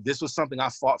this was something I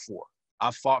fought for.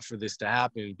 I fought for this to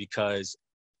happen because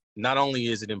not only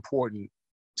is it important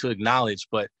to acknowledge,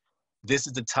 but this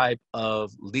is the type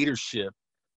of leadership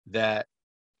that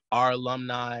our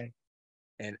alumni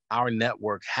and our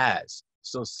network has.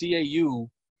 So CAU,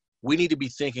 we need to be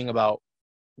thinking about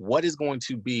what is going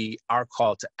to be our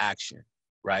call to action,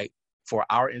 right? For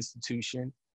our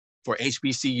institution, for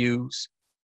HBCUs,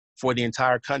 for the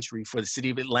entire country, for the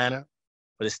city of Atlanta,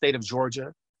 for the state of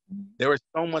Georgia. There is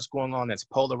so much going on that's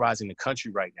polarizing the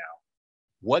country right now.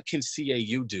 What can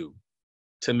CAU do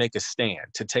to make a stand,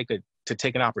 to take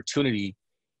an opportunity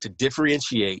to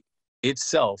differentiate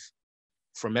itself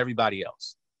from everybody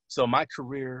else? So my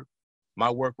career, my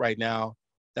work right now,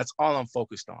 that's all I'm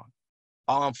focused on.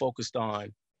 All I'm focused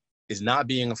on is not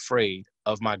being afraid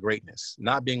of my greatness,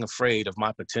 not being afraid of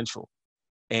my potential.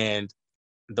 And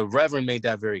the Reverend made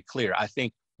that very clear. I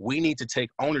think we need to take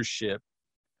ownership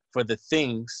for the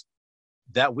things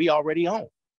that we already own.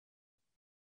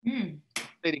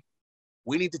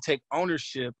 We need to take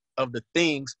ownership of the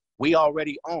things we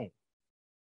already own.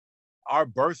 Our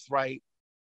birthright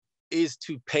is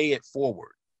to pay it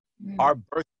forward. Our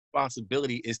birth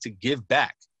responsibility is to give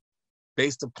back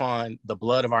based upon the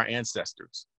blood of our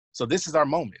ancestors. So this is our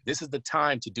moment. This is the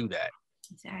time to do that.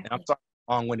 Exactly. And I'm sorry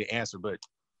for a long-winded answer, but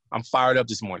I'm fired up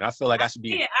this morning. I feel like I should be.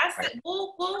 Yeah, I said,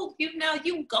 whoa,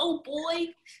 you go, boy.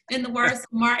 In the words of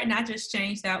Martin, I just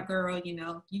changed out, girl. You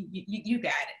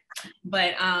got it.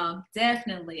 But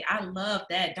definitely, I love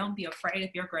that. Don't be afraid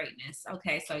of your greatness.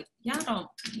 Okay, so y'all don't,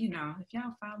 if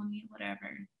y'all follow me,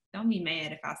 whatever, don't be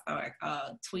mad if I start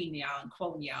tweeting y'all and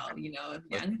quoting y'all.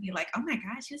 Y'all be like, oh my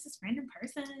gosh, who's this random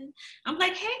person? I'm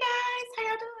like, hey guys, how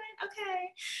y'all doing?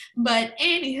 Okay. But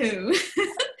anywho,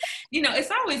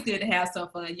 it's always good to have some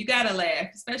fun. You gotta laugh,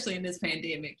 especially in this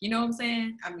pandemic. You know what I'm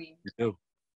saying? I mean,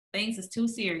 things is too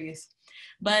serious.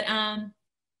 But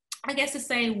I guess to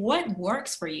say what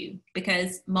works for you,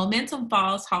 because momentum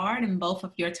falls hard in both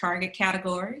of your target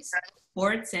categories,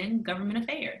 sports and government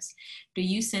affairs. Do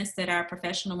you sense that our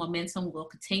professional momentum will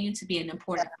continue to be an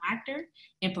important factor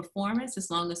in performance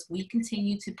as long as we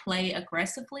continue to play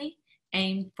aggressively,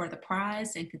 aim for the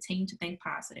prize, and continue to think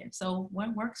positive? So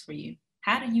what works for you?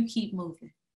 How do you keep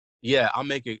moving? Yeah, I'll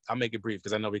make it brief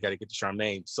because I know we got to get to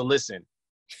Charmaine. So listen,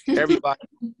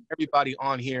 everybody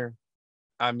on here,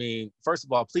 I mean, first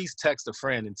of all, please text a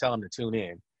friend and tell them to tune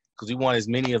in, because we want as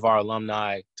many of our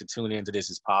alumni to tune into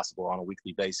this as possible on a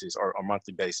weekly basis or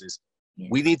monthly basis. Yeah.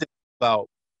 We need to think about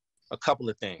a couple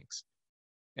of things,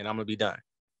 and I'm going to be done.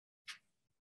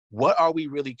 What are we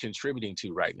really contributing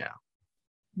to right now?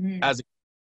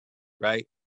 Right?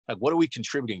 Like, what are we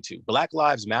contributing to? Black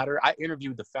Lives Matter. I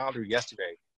interviewed the founder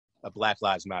yesterday of Black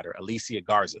Lives Matter, Alicia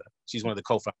Garza. She's one of the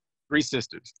co-founders. 3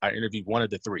 sisters. I interviewed one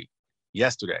of the 3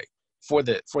 yesterday for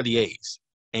the A's.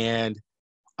 And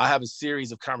I have a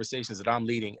series of conversations that I'm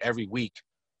leading every week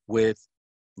with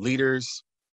leaders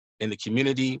in the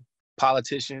community,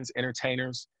 politicians,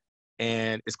 entertainers,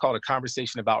 and it's called A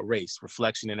Conversation About Race,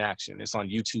 Reflection and Action. It's on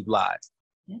YouTube Live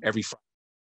every Friday.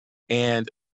 And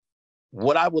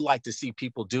what I would like to see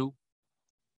people do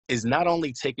is not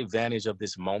only take advantage of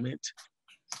this moment,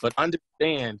 but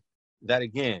understand that,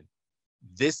 again,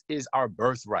 this is our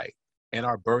birthright and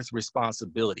our birth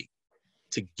responsibility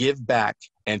to give back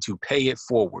and to pay it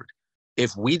forward.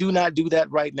 If we do not do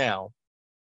that right now,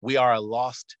 we are a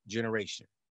lost generation.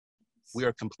 We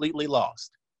are completely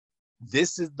lost.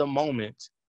 This is the moment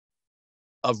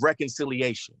of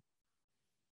reconciliation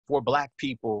for Black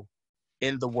people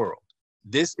in the world.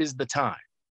 This is the time.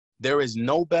 There is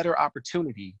no better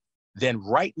opportunity than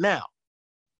right now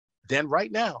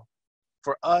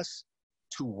for us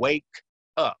to wake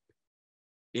up.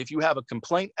 If you have a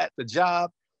complaint at the job,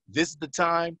 this is the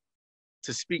time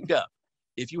to speak up.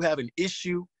 If you have an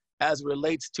issue as it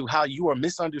relates to how you are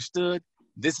misunderstood,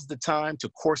 this is the time to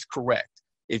course correct.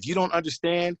 If you don't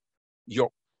understand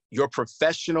your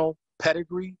professional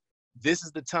pedigree, this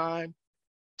is the time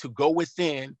to go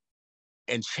within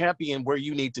and champion where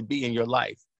you need to be in your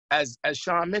life. As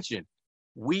Sean mentioned,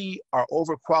 we are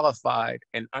overqualified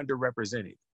and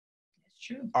underrepresented. That's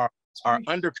true. Are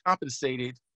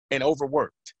undercompensated and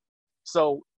overworked.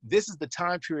 So this is the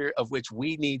time period of which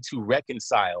we need to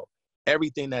reconcile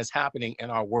everything that's happening in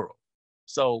our world.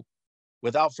 So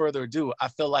without further ado, I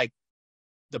feel like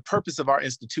the purpose of our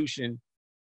institution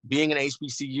being an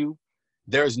HBCU,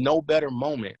 there's no better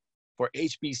moment for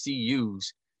HBCUs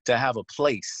to have a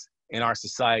place in our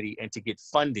society and to get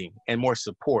funding and more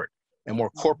support and more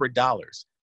corporate dollars.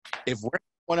 If we're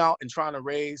going out and trying to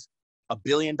raise $1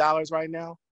 billion right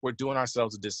now, we're doing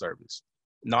ourselves a disservice.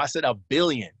 No, I said $1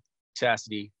 billion,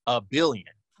 Chastity, $1 billion.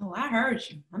 Oh, I heard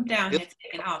you. I'm down here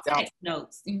taking all text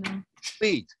notes, you know.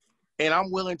 Please. And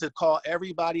I'm willing to call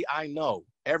everybody I know,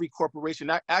 every corporation.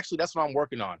 Actually, that's what I'm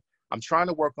working on. I'm trying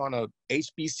to work on a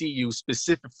HBCU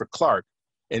specific for Clark,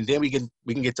 and then we can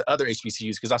get to other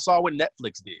HBCUs, because I saw what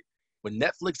Netflix did. When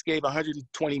Netflix gave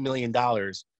 $120 million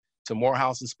to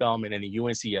Morehouse and Spelman and the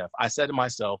UNCF, I said to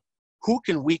myself, who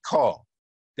can we call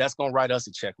that's going to write us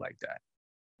a check like that?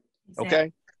 Exactly.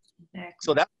 Okay? Exactly.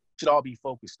 So that should all be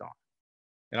focused on.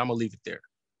 And I'm going to leave it there.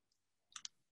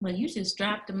 Well, you just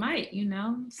dropped the mic, you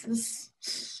know.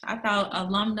 I thought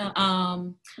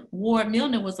alumna Ward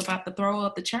Milner was about to throw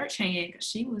up the church hand,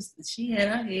 because she had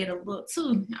her head a little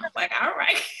too. I was like, all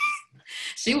right.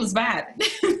 She was vibing.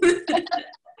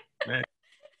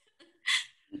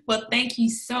 Well, thank you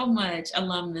so much,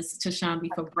 alumnus Tashambi,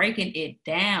 for breaking it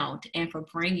down and for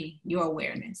bringing your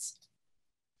awareness.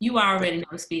 You already know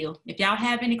the spiel. If y'all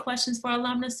have any questions for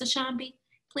alumnus Tashambi,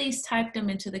 please type them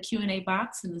into the Q&A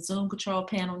box in the Zoom control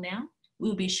panel now.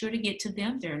 We'll be sure to get to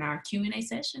them during our Q&A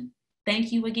session.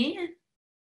 Thank you again.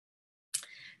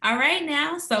 All right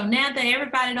now, so now that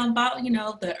everybody done bought, you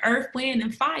know, the earth, wind,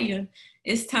 and fire,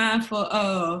 it's time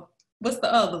for, what's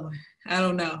the other one? I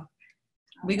don't know.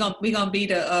 We gonna be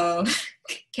the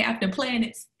Captain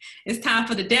Planets. It's time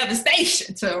for the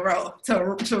devastation to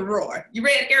roar. You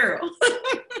ready, girl?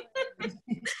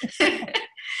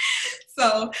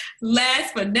 So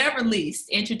last but never least,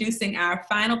 introducing our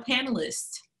final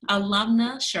panelist,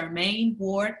 alumna Charmaine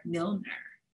Ward Milner.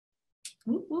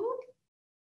 Woo-hoo.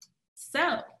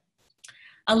 So,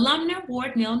 alumna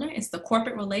Ward Milner is the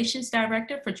Corporate Relations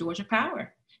Director for Georgia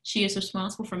Power. She is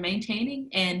responsible for maintaining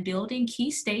and building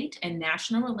key state and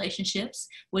national relationships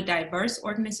with diverse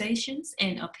organizations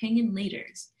and opinion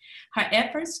leaders. Her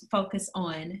efforts focus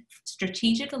on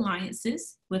strategic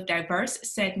alliances with diverse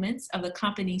segments of the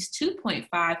company's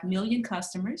 2.5 million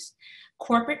customers,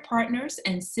 corporate partners,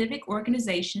 and civic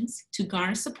organizations to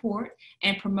garner support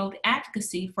and promote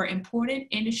advocacy for important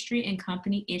industry and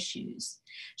company issues.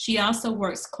 She also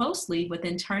works closely with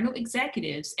internal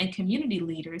executives and community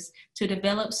leaders to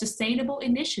develop sustainable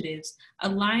initiatives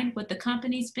aligned with the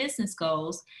company's business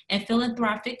goals and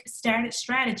philanthropic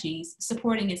strategies,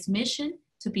 supporting its mission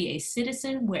to be a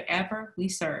citizen wherever we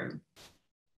serve.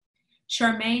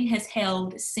 Charmaine has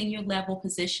held senior level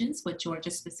positions with Georgia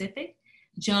Pacific,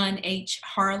 John H.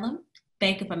 Harlem,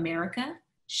 Bank of America,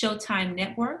 Showtime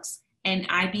Networks, and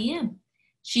IBM.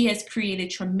 She has created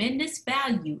tremendous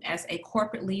value as a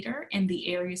corporate leader in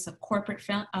the areas of corporate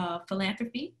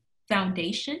philanthropy,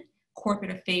 foundation,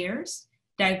 corporate affairs,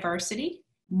 diversity,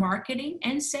 marketing,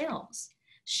 and sales.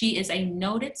 She is a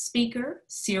noted speaker,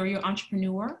 serial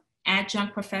entrepreneur,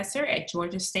 adjunct professor at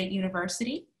Georgia State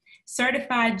University,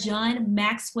 certified John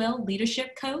Maxwell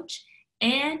leadership coach,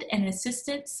 and an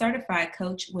assistant certified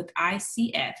coach with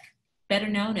ICF, better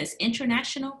known as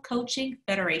International Coaching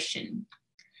Federation.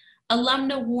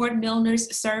 Alumna Ward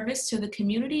Milner's service to the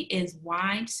community is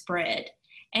widespread,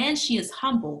 and she is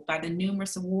humbled by the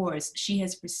numerous awards she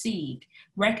has received,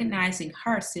 recognizing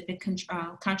her civic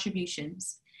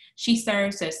contributions. She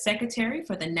serves as secretary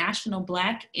for the National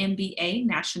Black MBA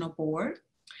National Board.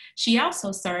 She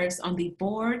also serves on the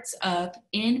boards of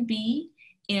NBMBAA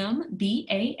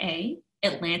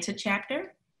Atlanta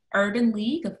Chapter, Urban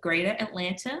League of Greater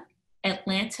Atlanta,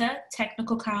 Atlanta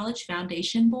Technical College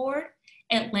Foundation Board,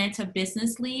 Atlanta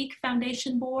Business League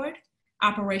Foundation Board,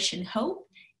 Operation Hope,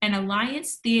 and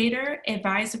Alliance Theater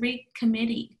Advisory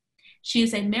Committee. She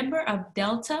is a member of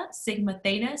Delta Sigma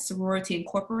Theta Sorority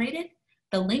Incorporated,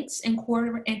 the Links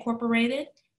Incorporated,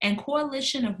 and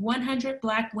Coalition of 100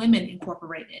 Black Women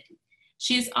Incorporated.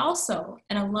 She is also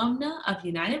an alumna of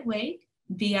United Way,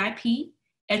 VIP,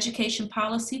 Education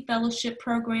Policy Fellowship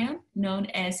Program, known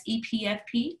as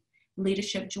EPFP,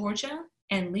 Leadership Georgia,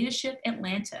 and Leadership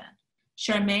Atlanta.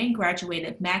 Charmaine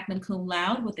graduated magna cum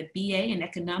laude with a BA in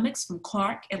Economics from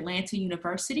Clark Atlanta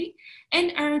University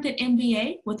and earned an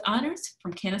MBA with honors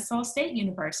from Kennesaw State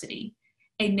University.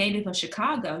 A native of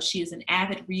Chicago, she is an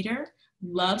avid reader,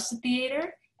 loves the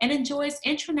theater, and enjoys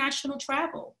international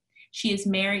travel. She is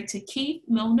married to Keith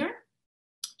Milner.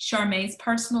 Charmaine's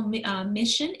personal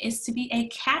mission is to be a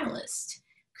catalyst,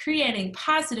 creating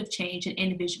positive change in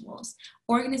individuals,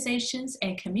 organizations,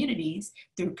 and communities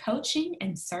through coaching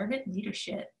and servant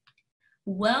leadership.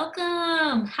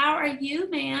 Welcome. How are you,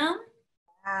 ma'am?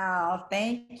 Wow,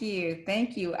 thank you.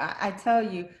 Thank you. I tell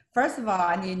you, first of all,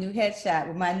 I need a new headshot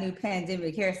with my new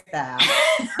pandemic hairstyle.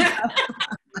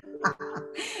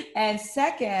 And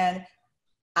second,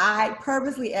 I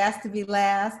purposely asked to be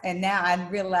last, and now I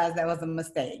realize that was a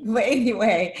mistake. But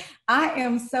anyway, I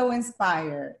am so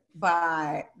inspired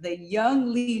by the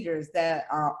young leaders that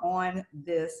are on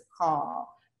this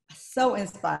call. So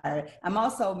inspired. I'm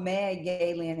also mad,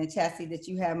 Galen and Chassie, that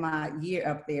you have my year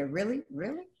up there. Really?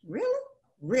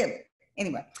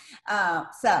 Anyway,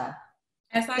 so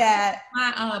as I that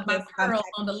my pearls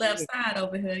on the left side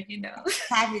over here, you know.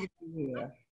 Happy to be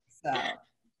here. So,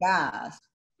 gosh.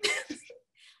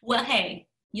 Well, hey,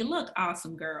 you look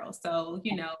awesome, girl. So,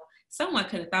 you know, someone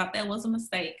could have thought that was a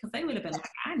mistake because they would have been like,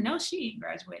 I know she ain't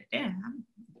graduated. Damn,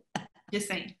 I'm just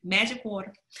saying, magic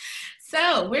water.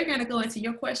 So we're going to go into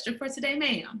your question for today,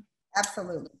 ma'am.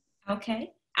 Absolutely.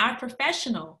 Okay. Our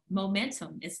professional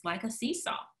momentum is like a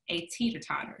seesaw, a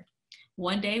teeter-totter.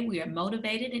 One day we are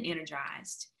motivated and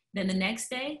energized. Then the next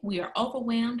day we are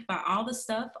overwhelmed by all the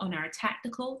stuff on our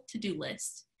tactical to-do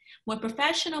list. When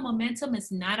professional momentum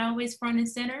is not always front and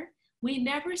center, we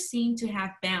never seem to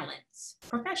have balance,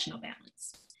 professional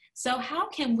balance. So how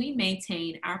can we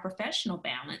maintain our professional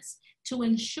balance to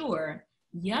ensure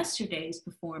yesterday's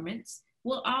performance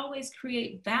will always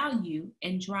create value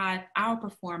and drive our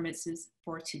performances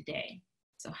for today?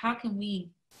 So how can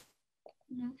we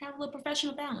have a little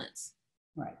professional balance?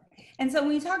 Right. And so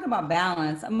when you talk about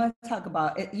balance, I'm going to talk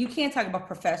about it. You can't talk about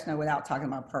professional without talking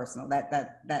about personal.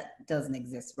 That doesn't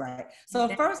exist, right? So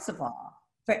first of all,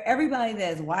 for everybody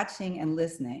that is watching and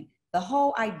listening, the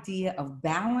whole idea of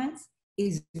balance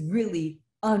is really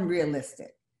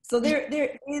unrealistic. So there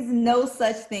is no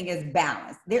such thing as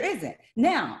balance. There isn't.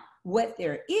 Now, what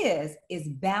there is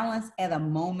balance at a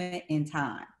moment in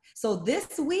time. So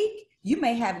this week, you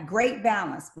may have great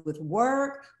balance with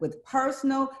work, with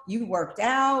personal, you worked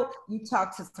out, you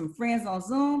talked to some friends on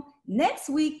Zoom. Next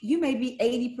week, you may be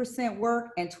 80% work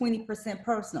and 20%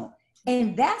 personal.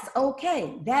 And that's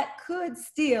okay. That could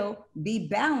still be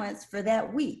balanced for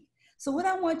that week. So what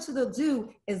I want you to do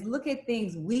is look at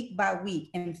things week by week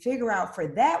and figure out for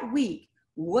that week,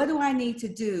 what do I need to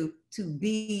do to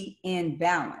be in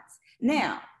balance?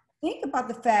 Now, think about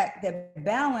the fact that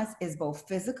balance is both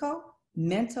physical,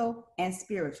 mental, and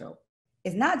spiritual.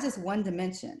 It's not just one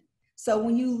dimension. So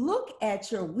when you look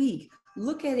at your week,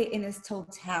 look at it in its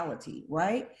totality,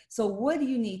 right? So what do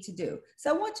you need to do? So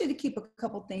I want you to keep a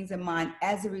couple things in mind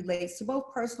as it relates to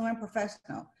both personal and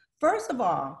professional. First of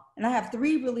all, and I have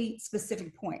 3 really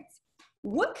specific points.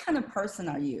 What kind of person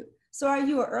are you? So are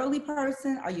you an early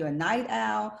person? Are you a night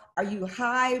owl? Are you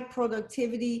high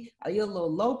productivity? Are you a little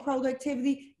low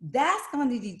productivity? That's going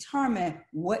to determine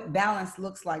what balance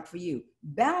looks like for you.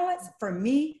 Balance for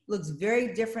me looks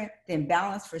very different than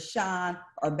balance for Sean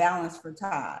or balance for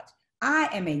Todd. I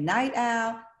am a night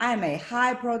owl. I am a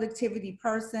high productivity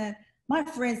person. My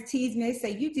friends tease me. They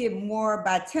say, you did more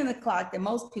by 10 o'clock than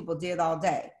most people did all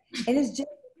day. And it's just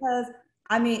because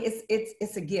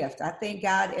it's a gift. I thank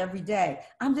God every day.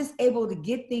 I'm just able to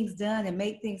get things done and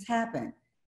make things happen.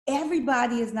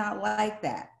 Everybody is not like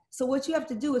that. So what you have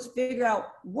to do is figure out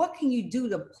what can you do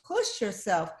to push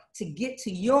yourself to get to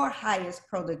your highest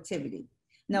productivity.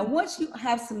 Now, once you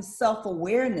have some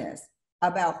self-awareness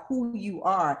about who you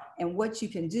are and what you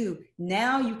can do,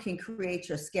 now you can create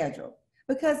your schedule.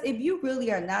 Because if you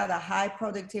really are not a high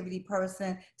productivity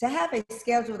person, to have a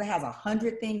schedule that has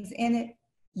 100 things in it,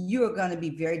 you're going to be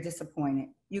very disappointed.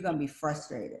 You're going to be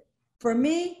frustrated. For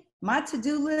me, my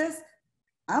to-do list,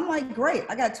 I'm like, great,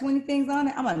 I got 20 things on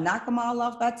it. I'm going to knock them all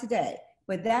off by today.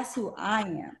 But that's who I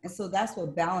am. And so that's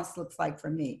what balance looks like for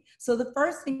me. So the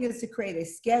first thing is to create a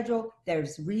schedule that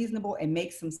is reasonable and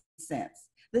makes some sense.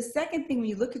 The second thing, when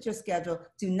you look at your schedule,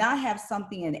 do not have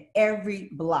something in every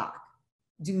block.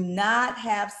 Do not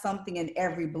have something in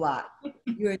every block.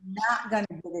 You're not going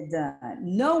to get it done.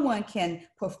 No one can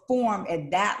perform at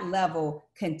that level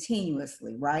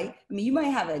continuously, right? I mean, you might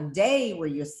have a day where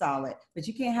you're solid, but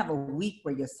you can't have a week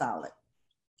where you're solid.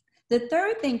 The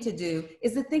third thing to do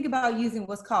is to think about using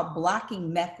what's called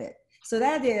blocking method. So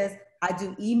that is, I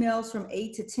do emails from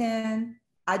 8 to 10.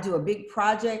 I do a big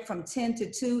project from 10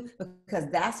 to 2 because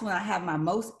that's when I have my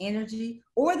most energy.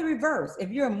 Or the reverse,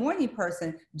 if you're a morning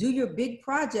person, do your big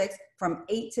projects from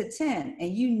 8 to 10.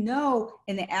 And you know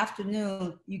in the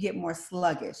afternoon, you get more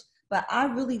sluggish. But I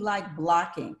really like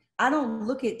blocking. I don't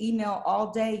look at email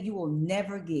all day. You will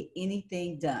never get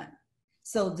anything done.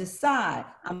 So decide,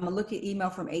 I'm gonna look at email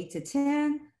from 8 to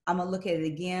 10. I'm gonna look at it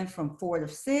again from 4 to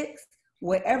 6.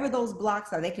 Whatever those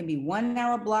blocks are, they can be 1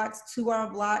 hour blocks, 2 hour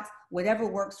blocks, whatever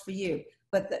works for you.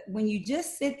 But when you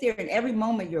just sit there and every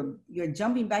moment you're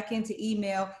jumping back into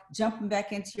email, jumping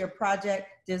back into your project,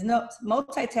 there's no,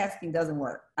 multitasking doesn't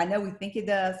work. I know we think it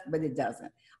does, but it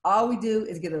doesn't. All we do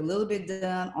is get a little bit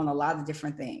done on a lot of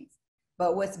different things.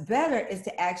 But what's better is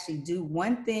to actually do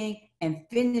one thing and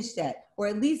finish that, or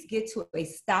at least get to a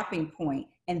stopping point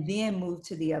and then move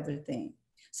to the other thing.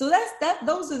 So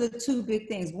those are the two big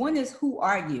things. One is, who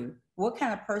are you? What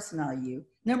kind of person are you?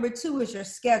 Number two is your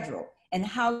schedule and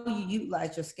how you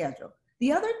utilize your schedule.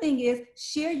 The other thing is,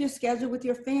 share your schedule with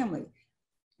your family.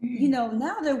 You know,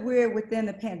 now that we're within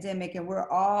the pandemic and we're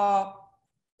all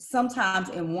sometimes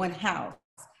in one house,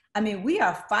 I mean, we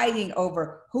are fighting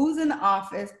over who's in the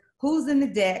office, who's in the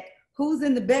deck, who's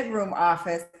in the bedroom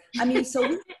office. I mean, so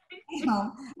we,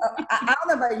 I don't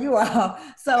know about you all.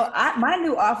 So my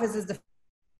new office is the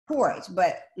porch,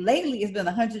 but lately it's been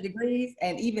 100 degrees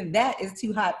and even that is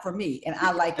too hot for me, and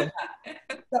I like it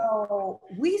hot. So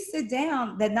we sit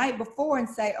down the night before and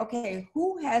say, okay,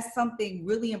 who has something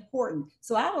really important?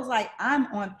 So I was like, I'm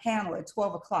on panel at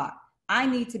 12 o'clock. I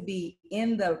need to be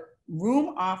in the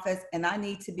room office and I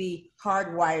need to be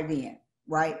hardwired in,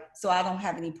 right? So I don't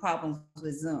have any problems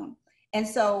with Zoom. And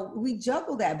so we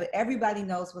juggle that, but everybody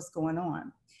knows what's going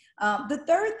on. The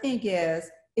third thing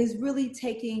is really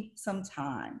taking some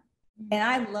time. And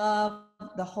I love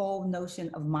the whole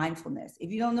notion of mindfulness.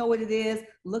 If you don't know what it is,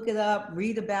 look it up,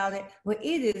 read about it. But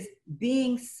it is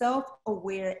being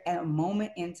self-aware at a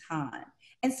moment in time.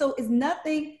 And so it's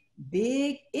nothing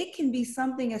big. It can be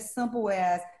something as simple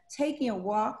as taking a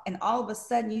walk and all of a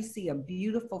sudden you see a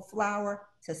beautiful flower,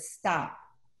 to stop.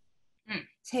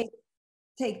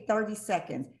 Take 30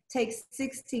 seconds, take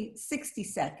 60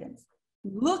 seconds.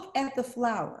 Look at the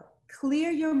flower, clear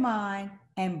your mind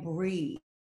and breathe.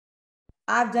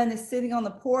 I've done it sitting on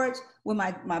the porch when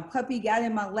my puppy got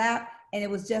in my lap and it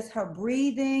was just her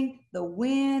breathing, the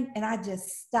wind, and I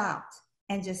just stopped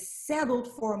and just settled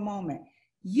for a moment.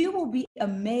 You will be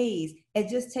amazed at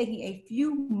just taking a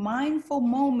few mindful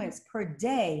moments per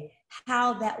day,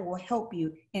 how that will help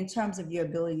you in terms of your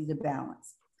ability to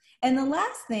balance. And the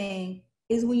last thing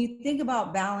is, when you think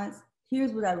about balance,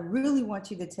 here's what I really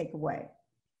want you to take away.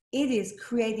 It is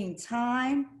creating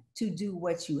time to do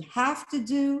what you have to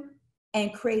do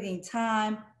and creating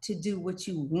time to do what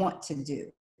you want to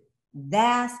do.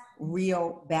 That's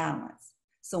real balance.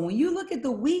 So when you look at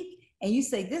the week and you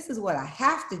say, this is what I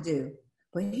have to do,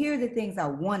 but here are the things I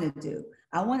want to do.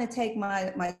 I want to take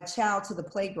my child to the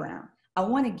playground. I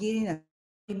want to get in a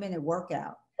 30-minute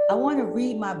workout. I want to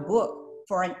read my book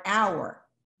for an hour.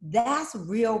 That's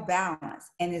real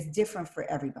balance, and it's different for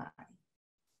everybody.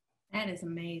 That is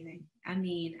amazing. I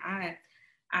mean, I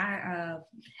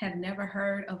have never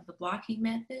heard of the blocking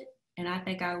method, and I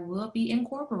think I will be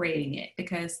incorporating it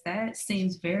because that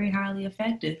seems very highly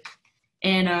effective.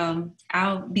 And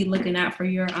I'll be looking out for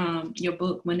your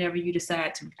book whenever you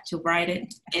decide to write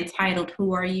it, entitled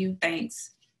 "Who Are You?"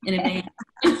 Thanks in advance.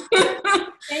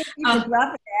 Thank you for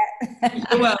dropping that.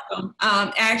 You're welcome.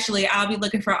 Actually, I'll be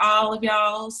looking for all of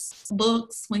y'all's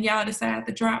books when y'all decide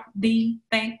to drop the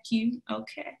thank you.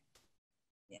 Okay.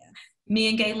 Yeah. Me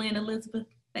and Gaylen Elizabeth.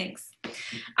 Thanks.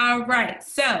 All right.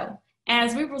 So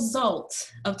as a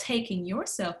result of taking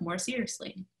yourself more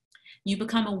seriously, you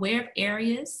become aware of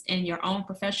areas in your own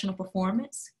professional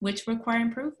performance which require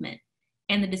improvement.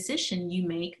 And the decision you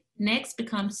make next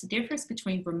becomes the difference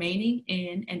between remaining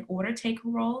in an order-taker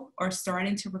role or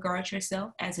starting to regard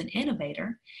yourself as an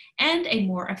innovator and a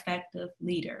more effective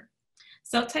leader.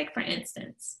 So take, for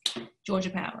instance,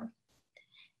 Georgia Power.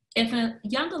 If a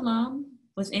young alum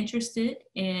was interested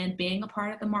in being a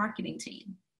part of the marketing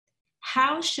team,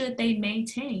 how should they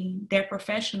maintain their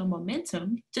professional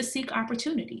momentum to seek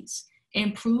opportunities,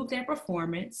 improve their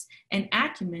performance and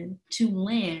acumen to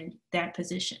land that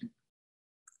position?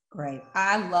 Great.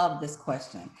 I love this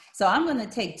question. So I'm going to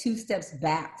take 2 steps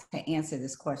back to answer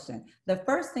this question. The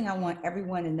first thing I want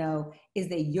everyone to know is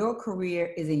that your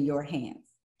career is in your hands.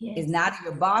 Yes. It's not in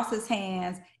your boss's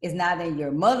hands. It's not in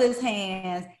your mother's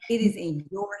hands. It is in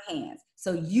your hands.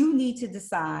 So you need to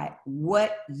decide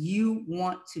what you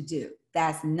want to do.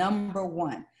 That's number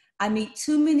one. I meet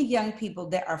too many young people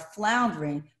that are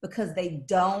floundering because they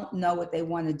don't know what they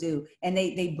want to do. And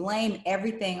they blame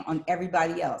everything on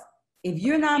everybody else. If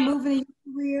you're not moving in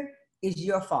your career, it's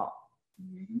your fault.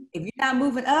 Mm-hmm. If you're not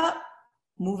moving up,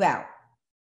 move out.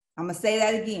 I'm going to say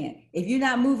that again. If you're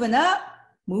not moving up,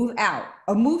 move out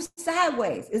or move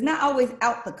sideways. It's not always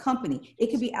out the company. It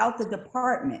could be out the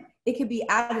department. It could be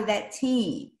out of that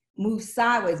team. Move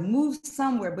sideways, move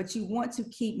somewhere, but you want to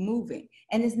keep moving.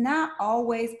 And it's not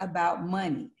always about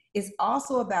money. It's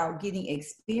also about getting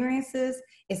experiences.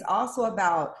 It's also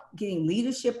about getting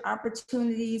leadership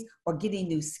opportunities or getting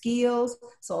new skills.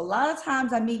 So a lot of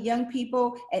times I meet young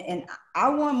people and I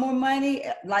want more money,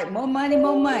 like more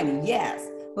money, yes.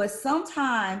 But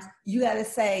sometimes you got to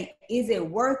say, is it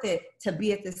worth it to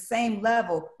be at the same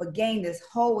level but gain this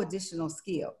whole additional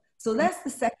skill? So that's the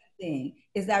second thing,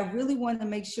 is I really want to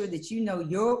make sure that you know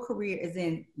your career is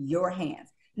in your hands.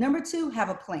 Number 2, have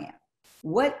a plan.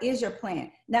 What is your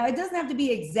plan? Now, it doesn't have to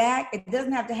be exact. It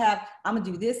doesn't have to have, I'm going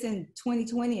to do this in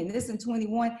 2020 and this in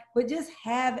 21, but just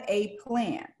have a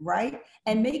plan, right?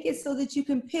 And make it so that you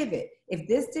can pivot. If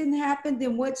this didn't happen,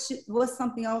 then what's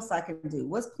something else I can do?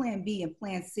 What's plan B and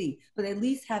plan C? But at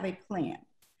least have a plan.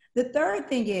 The third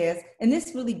thing is, and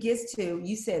this really gets to,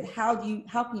 you said, how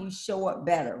can you show up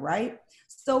better, right?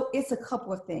 So it's a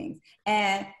couple of things.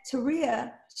 And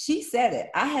Taria, she said it.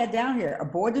 I had down here a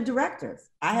board of directors.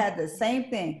 I had the same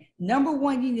thing. Number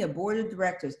 1, you need a board of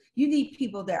directors. You need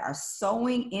people that are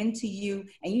sewing into you,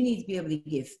 and you need to be able to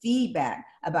give feedback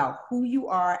about who you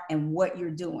are and what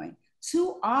you're doing.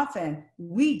 Too often,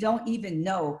 we don't even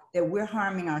know that we're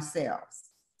harming ourselves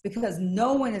because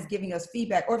no one is giving us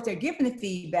feedback. Or if they're giving the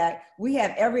feedback, we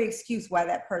have every excuse why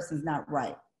that person's not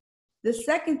right. The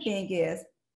second thing is,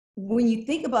 when you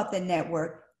think about the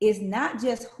network, it's not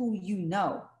just who you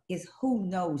know, it's who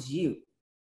knows you.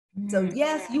 So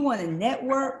yes, you want to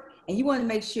network and you want to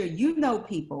make sure you know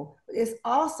people, but it's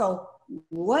also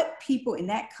what people in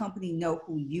that company know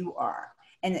who you are.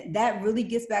 And that really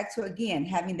gets back to, again,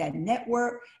 having that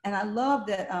network. And I love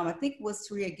that, I think it was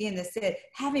Taria again that said,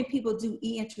 having people do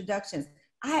e-introductions.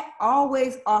 I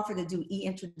always offer to do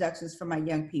e-introductions for my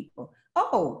young people.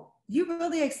 Oh, you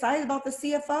really excited about the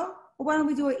CFO? Well, why don't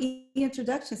we do an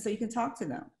e-introduction so you can talk to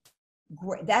them?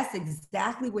 Great. That's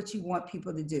exactly what you want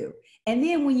people to do. And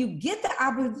then when you get the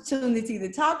opportunity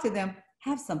to talk to them,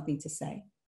 have something to say.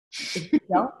 If you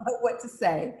don't know what to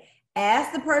say,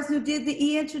 ask the person who did the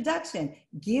e-introduction,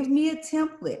 give me a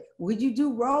template. Would you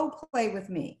do role play with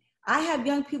me? I have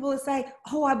young people that say,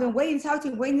 oh, I've been waiting to talk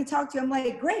to you. I'm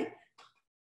like, great.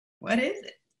 What is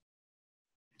it?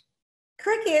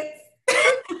 Crickets,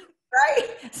 right?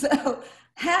 So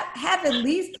have at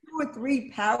least 2 or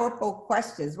 3 powerful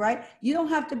questions, right? You don't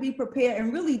have to be prepared.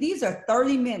 And really, these are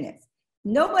 30 minutes.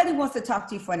 Nobody wants to talk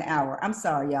to you for an hour. I'm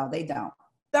sorry, y'all, they don't.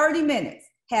 30 minutes.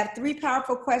 Have 3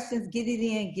 powerful questions, get it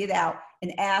in, get out,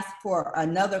 and ask for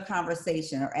another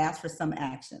conversation or ask for some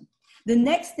action. The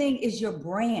next thing is your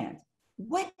brand.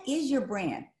 What is your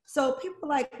brand? So people are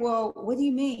like, well, what do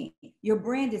you mean? Your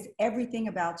brand is everything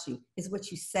about you. It's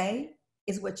what you say,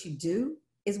 it's what you do,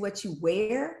 it's what you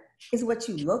wear, it's what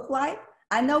you look like.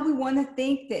 I know we want to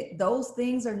think that those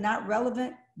things are not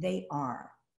relevant. They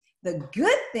are. The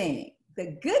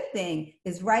good thing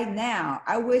is right now,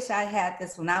 I wish I had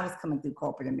this when I was coming through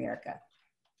corporate America.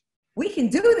 We can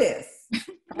do this,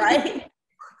 right?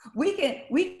 We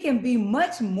can be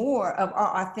much more of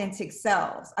our authentic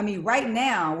selves. I mean, right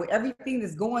now, with everything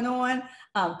that's going on,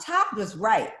 Top was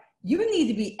right. You need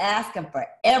to be asking for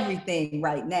everything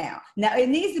right now. Now, it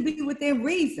needs to be within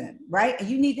reason, right? And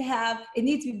you need to have, it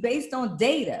needs to be based on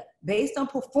data, based on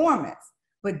performance.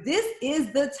 But this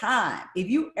is the time. If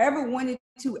you ever wanted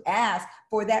to ask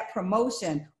for that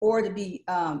promotion or to be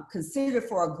considered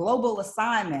for a global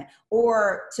assignment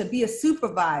or to be a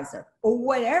supervisor or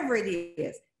whatever it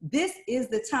is, this is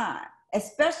the time,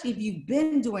 especially if you've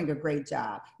been doing a great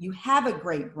job, you have a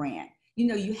great brand. You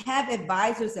know, you have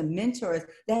advisors and mentors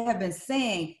that have been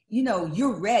saying, you know,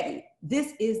 you're ready.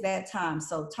 This is that time.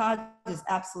 So Todd is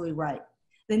absolutely right.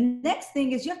 The next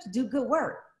thing is you have to do good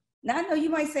work. Now, I know you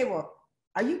might say, well,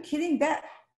 are you kidding?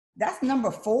 That's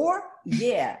number 4?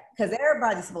 Yeah, because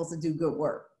everybody's supposed to do good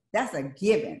work. That's a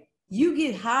given. You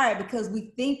get hired because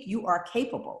we think you are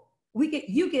capable.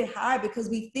 You get hired because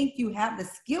we think you have the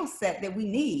skill set that we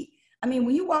need. I mean,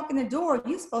 when you walk in the door,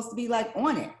 you're supposed to be like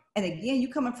on it. And again, you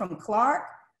coming from Clark,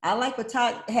 I like what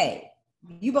Todd, hey,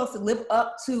 you're supposed to live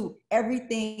up to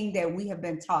everything that we have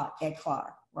been taught at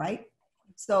Clark, right?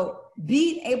 So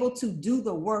being able to do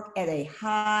the work at a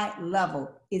high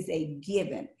level is a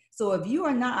given. So if you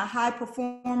are not a high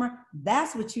performer,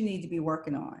 that's what you need to be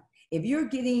working on. If you're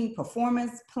getting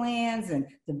performance plans and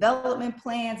development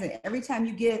plans, and every time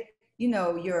you get, you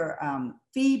know, your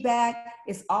feedback,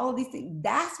 it's all of these things,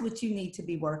 that's what you need to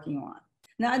be working on.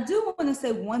 Now, I do want to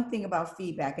say one thing about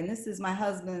feedback, and this is my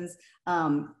husband's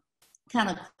kind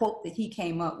of quote that he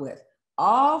came up with.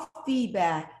 All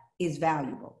feedback is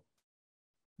valuable,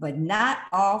 but not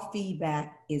all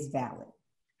feedback is valid.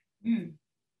 I'm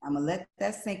gonna let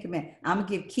that sink in. I'm gonna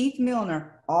give Keith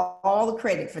Milner all the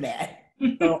credit for that.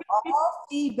 So all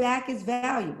feedback is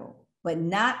valuable, but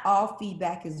not all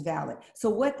feedback is valid. So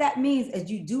what that means is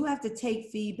you do have to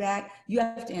take feedback, you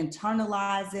have to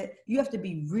internalize it, you have to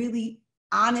be really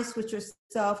honest with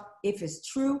yourself if it's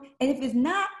true, and if it's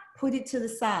not, put it to the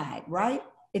side, right?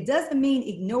 It doesn't mean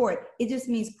ignore it. It just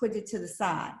means put it to the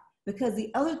side. Because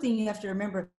the other thing you have to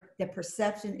remember, that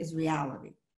perception is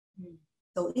reality.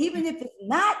 So even if it's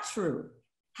not true,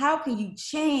 how can you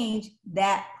change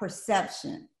that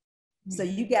perception? So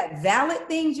you got valid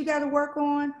things you got to work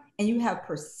on, and you have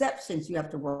perceptions you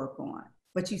have to work on,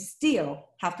 but you still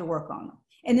have to work on them.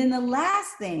 And then the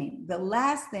last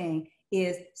thing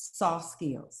is soft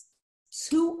skills.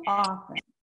 Too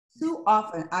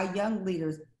often our young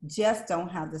leaders just don't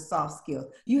have the soft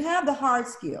skills. You have the hard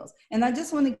skills. And I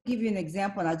just want to give you an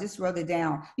example, and I just wrote it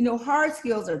down. You know, hard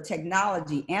skills are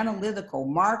technology, analytical,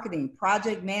 marketing,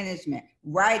 project management,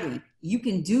 writing. You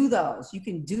can do those. You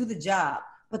can do the job.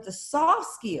 But the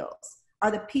soft skills are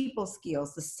the people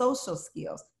skills, the social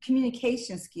skills,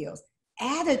 communication skills,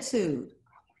 attitude.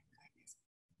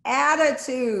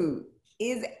 Attitude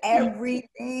is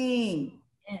everything.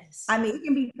 Yes. I mean, it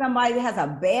can be somebody that has a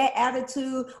bad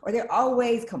attitude, or they're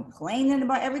always complaining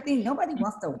about everything. Nobody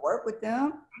wants to work with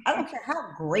them. I don't care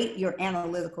how great your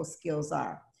analytical skills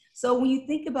are. So when you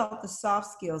think about the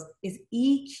soft skills, it's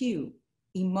EQ,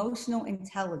 emotional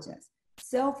intelligence,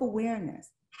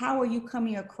 self-awareness. How are you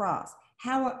coming across?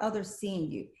 How are others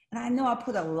seeing you? And I know I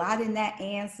put a lot in that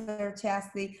answer,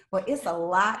 Chastity, but it's a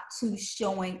lot to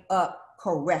showing up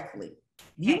correctly.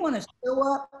 If you want to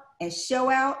show up and show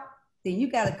out, then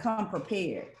you got to come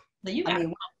prepared. So you got to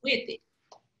come with it.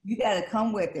 You got to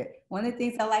come with it. One of the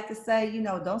things I like to say, you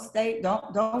know,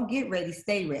 don't get ready,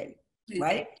 stay ready,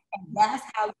 right? And that's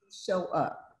how you show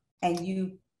up and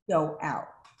you show out.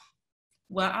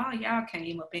 Well, all y'all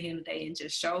came up in here today and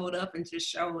just showed up and just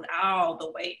showed all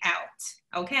the way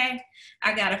out, okay?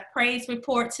 I got a praise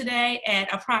report today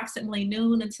at approximately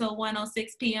noon until 1:06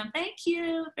 p.m. Thank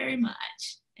you very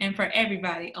much. And for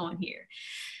everybody on here.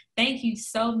 Thank you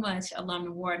so much, Alumna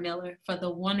Ward Miller, for the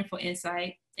wonderful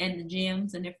insight and the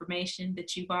gems and information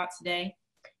that you brought today.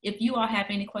 If you all have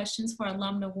any questions for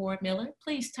Alumna Ward Miller,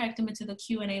 please type them into the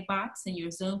Q&A box in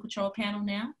your Zoom control panel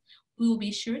now. We will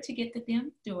be sure to get to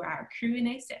them through our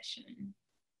Q&A session.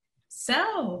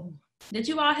 So, did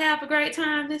you all have a great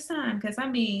time this time? Because, I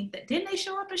mean, didn't they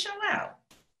show up and show out?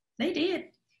 They did.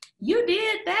 You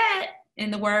did that,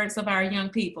 in the words of our young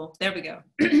people. There we go.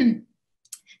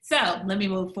 So let me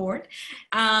move forward.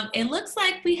 It looks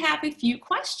like we have a few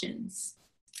questions.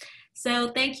 So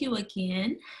thank you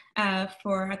again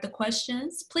for the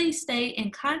questions. Please stay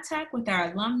in contact with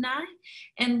our alumni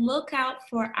and look out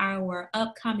for our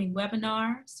upcoming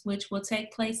webinars, which will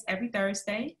take place every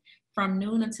Thursday from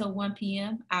noon until 1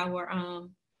 p.m. Our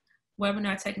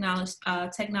webinar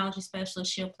technology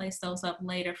specialist, she'll place those up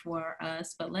later for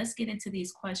us, but let's get into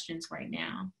these questions right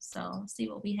now. So let's see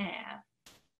what we have.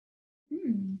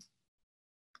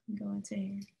 Go into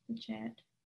here, the chat.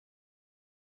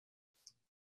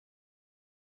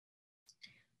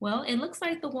 Well, it looks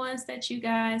like the ones that you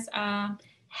guys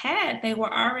had, they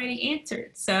were already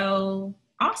answered. So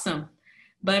awesome.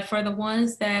 But for the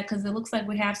ones that, because it looks like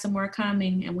we have some more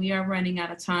coming and we are running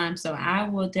out of time. So I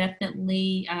will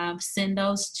definitely send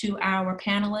those to our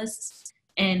panelists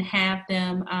and have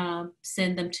them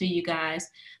send them to you guys.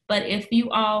 But if you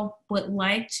all would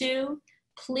like to,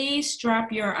 please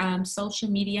drop your social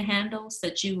media handles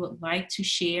that you would like to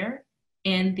share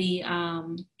in the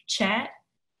chat,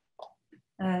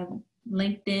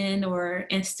 LinkedIn or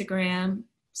Instagram,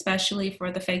 especially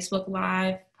for the Facebook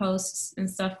Live posts and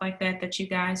stuff like that that you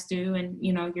guys do, and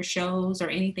you know, your shows or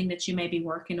anything that you may be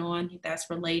working on that's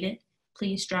related.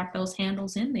 Please drop those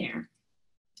handles in there.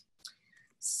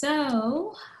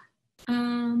 So,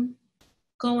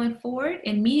 going forward,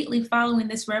 immediately following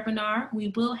this webinar,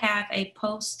 we will have a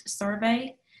post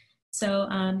survey So,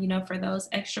 for those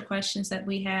extra questions that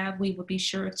we have, we will be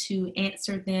sure to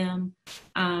answer them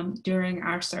during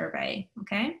our survey,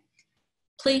 okay?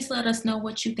 Please let us know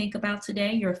what you think about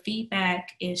today. Your feedback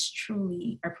is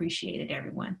truly appreciated,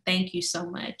 everyone. Thank you so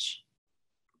much.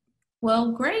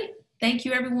 Well, great. Thank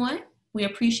you, everyone. We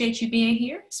appreciate you being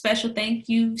here. Special thank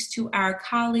yous to our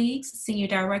colleagues, Senior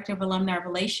Director of Alumni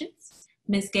Relations,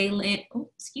 Ms. Galen,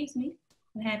 excuse me,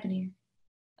 what happened here?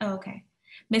 Oh, okay.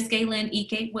 Ms. Galen E.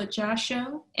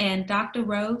 Gatewood-Josho and Dr.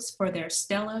 Rhodes for their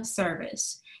stellar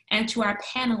service, and to our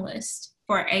panelists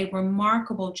for a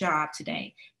remarkable job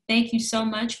today. Thank you so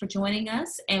much for joining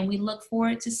us, and we look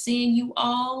forward to seeing you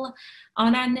all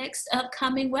on our next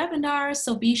upcoming webinar.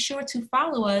 So be sure to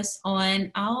follow us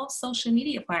on all social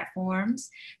media platforms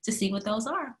to see what those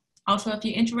are. Also, if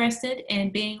you're interested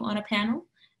in being on a panel,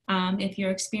 if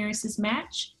your experiences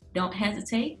match, don't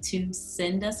hesitate to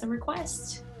send us a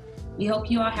request. We hope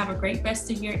you all have a great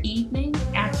rest of your evening,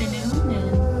 afternoon,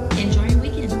 and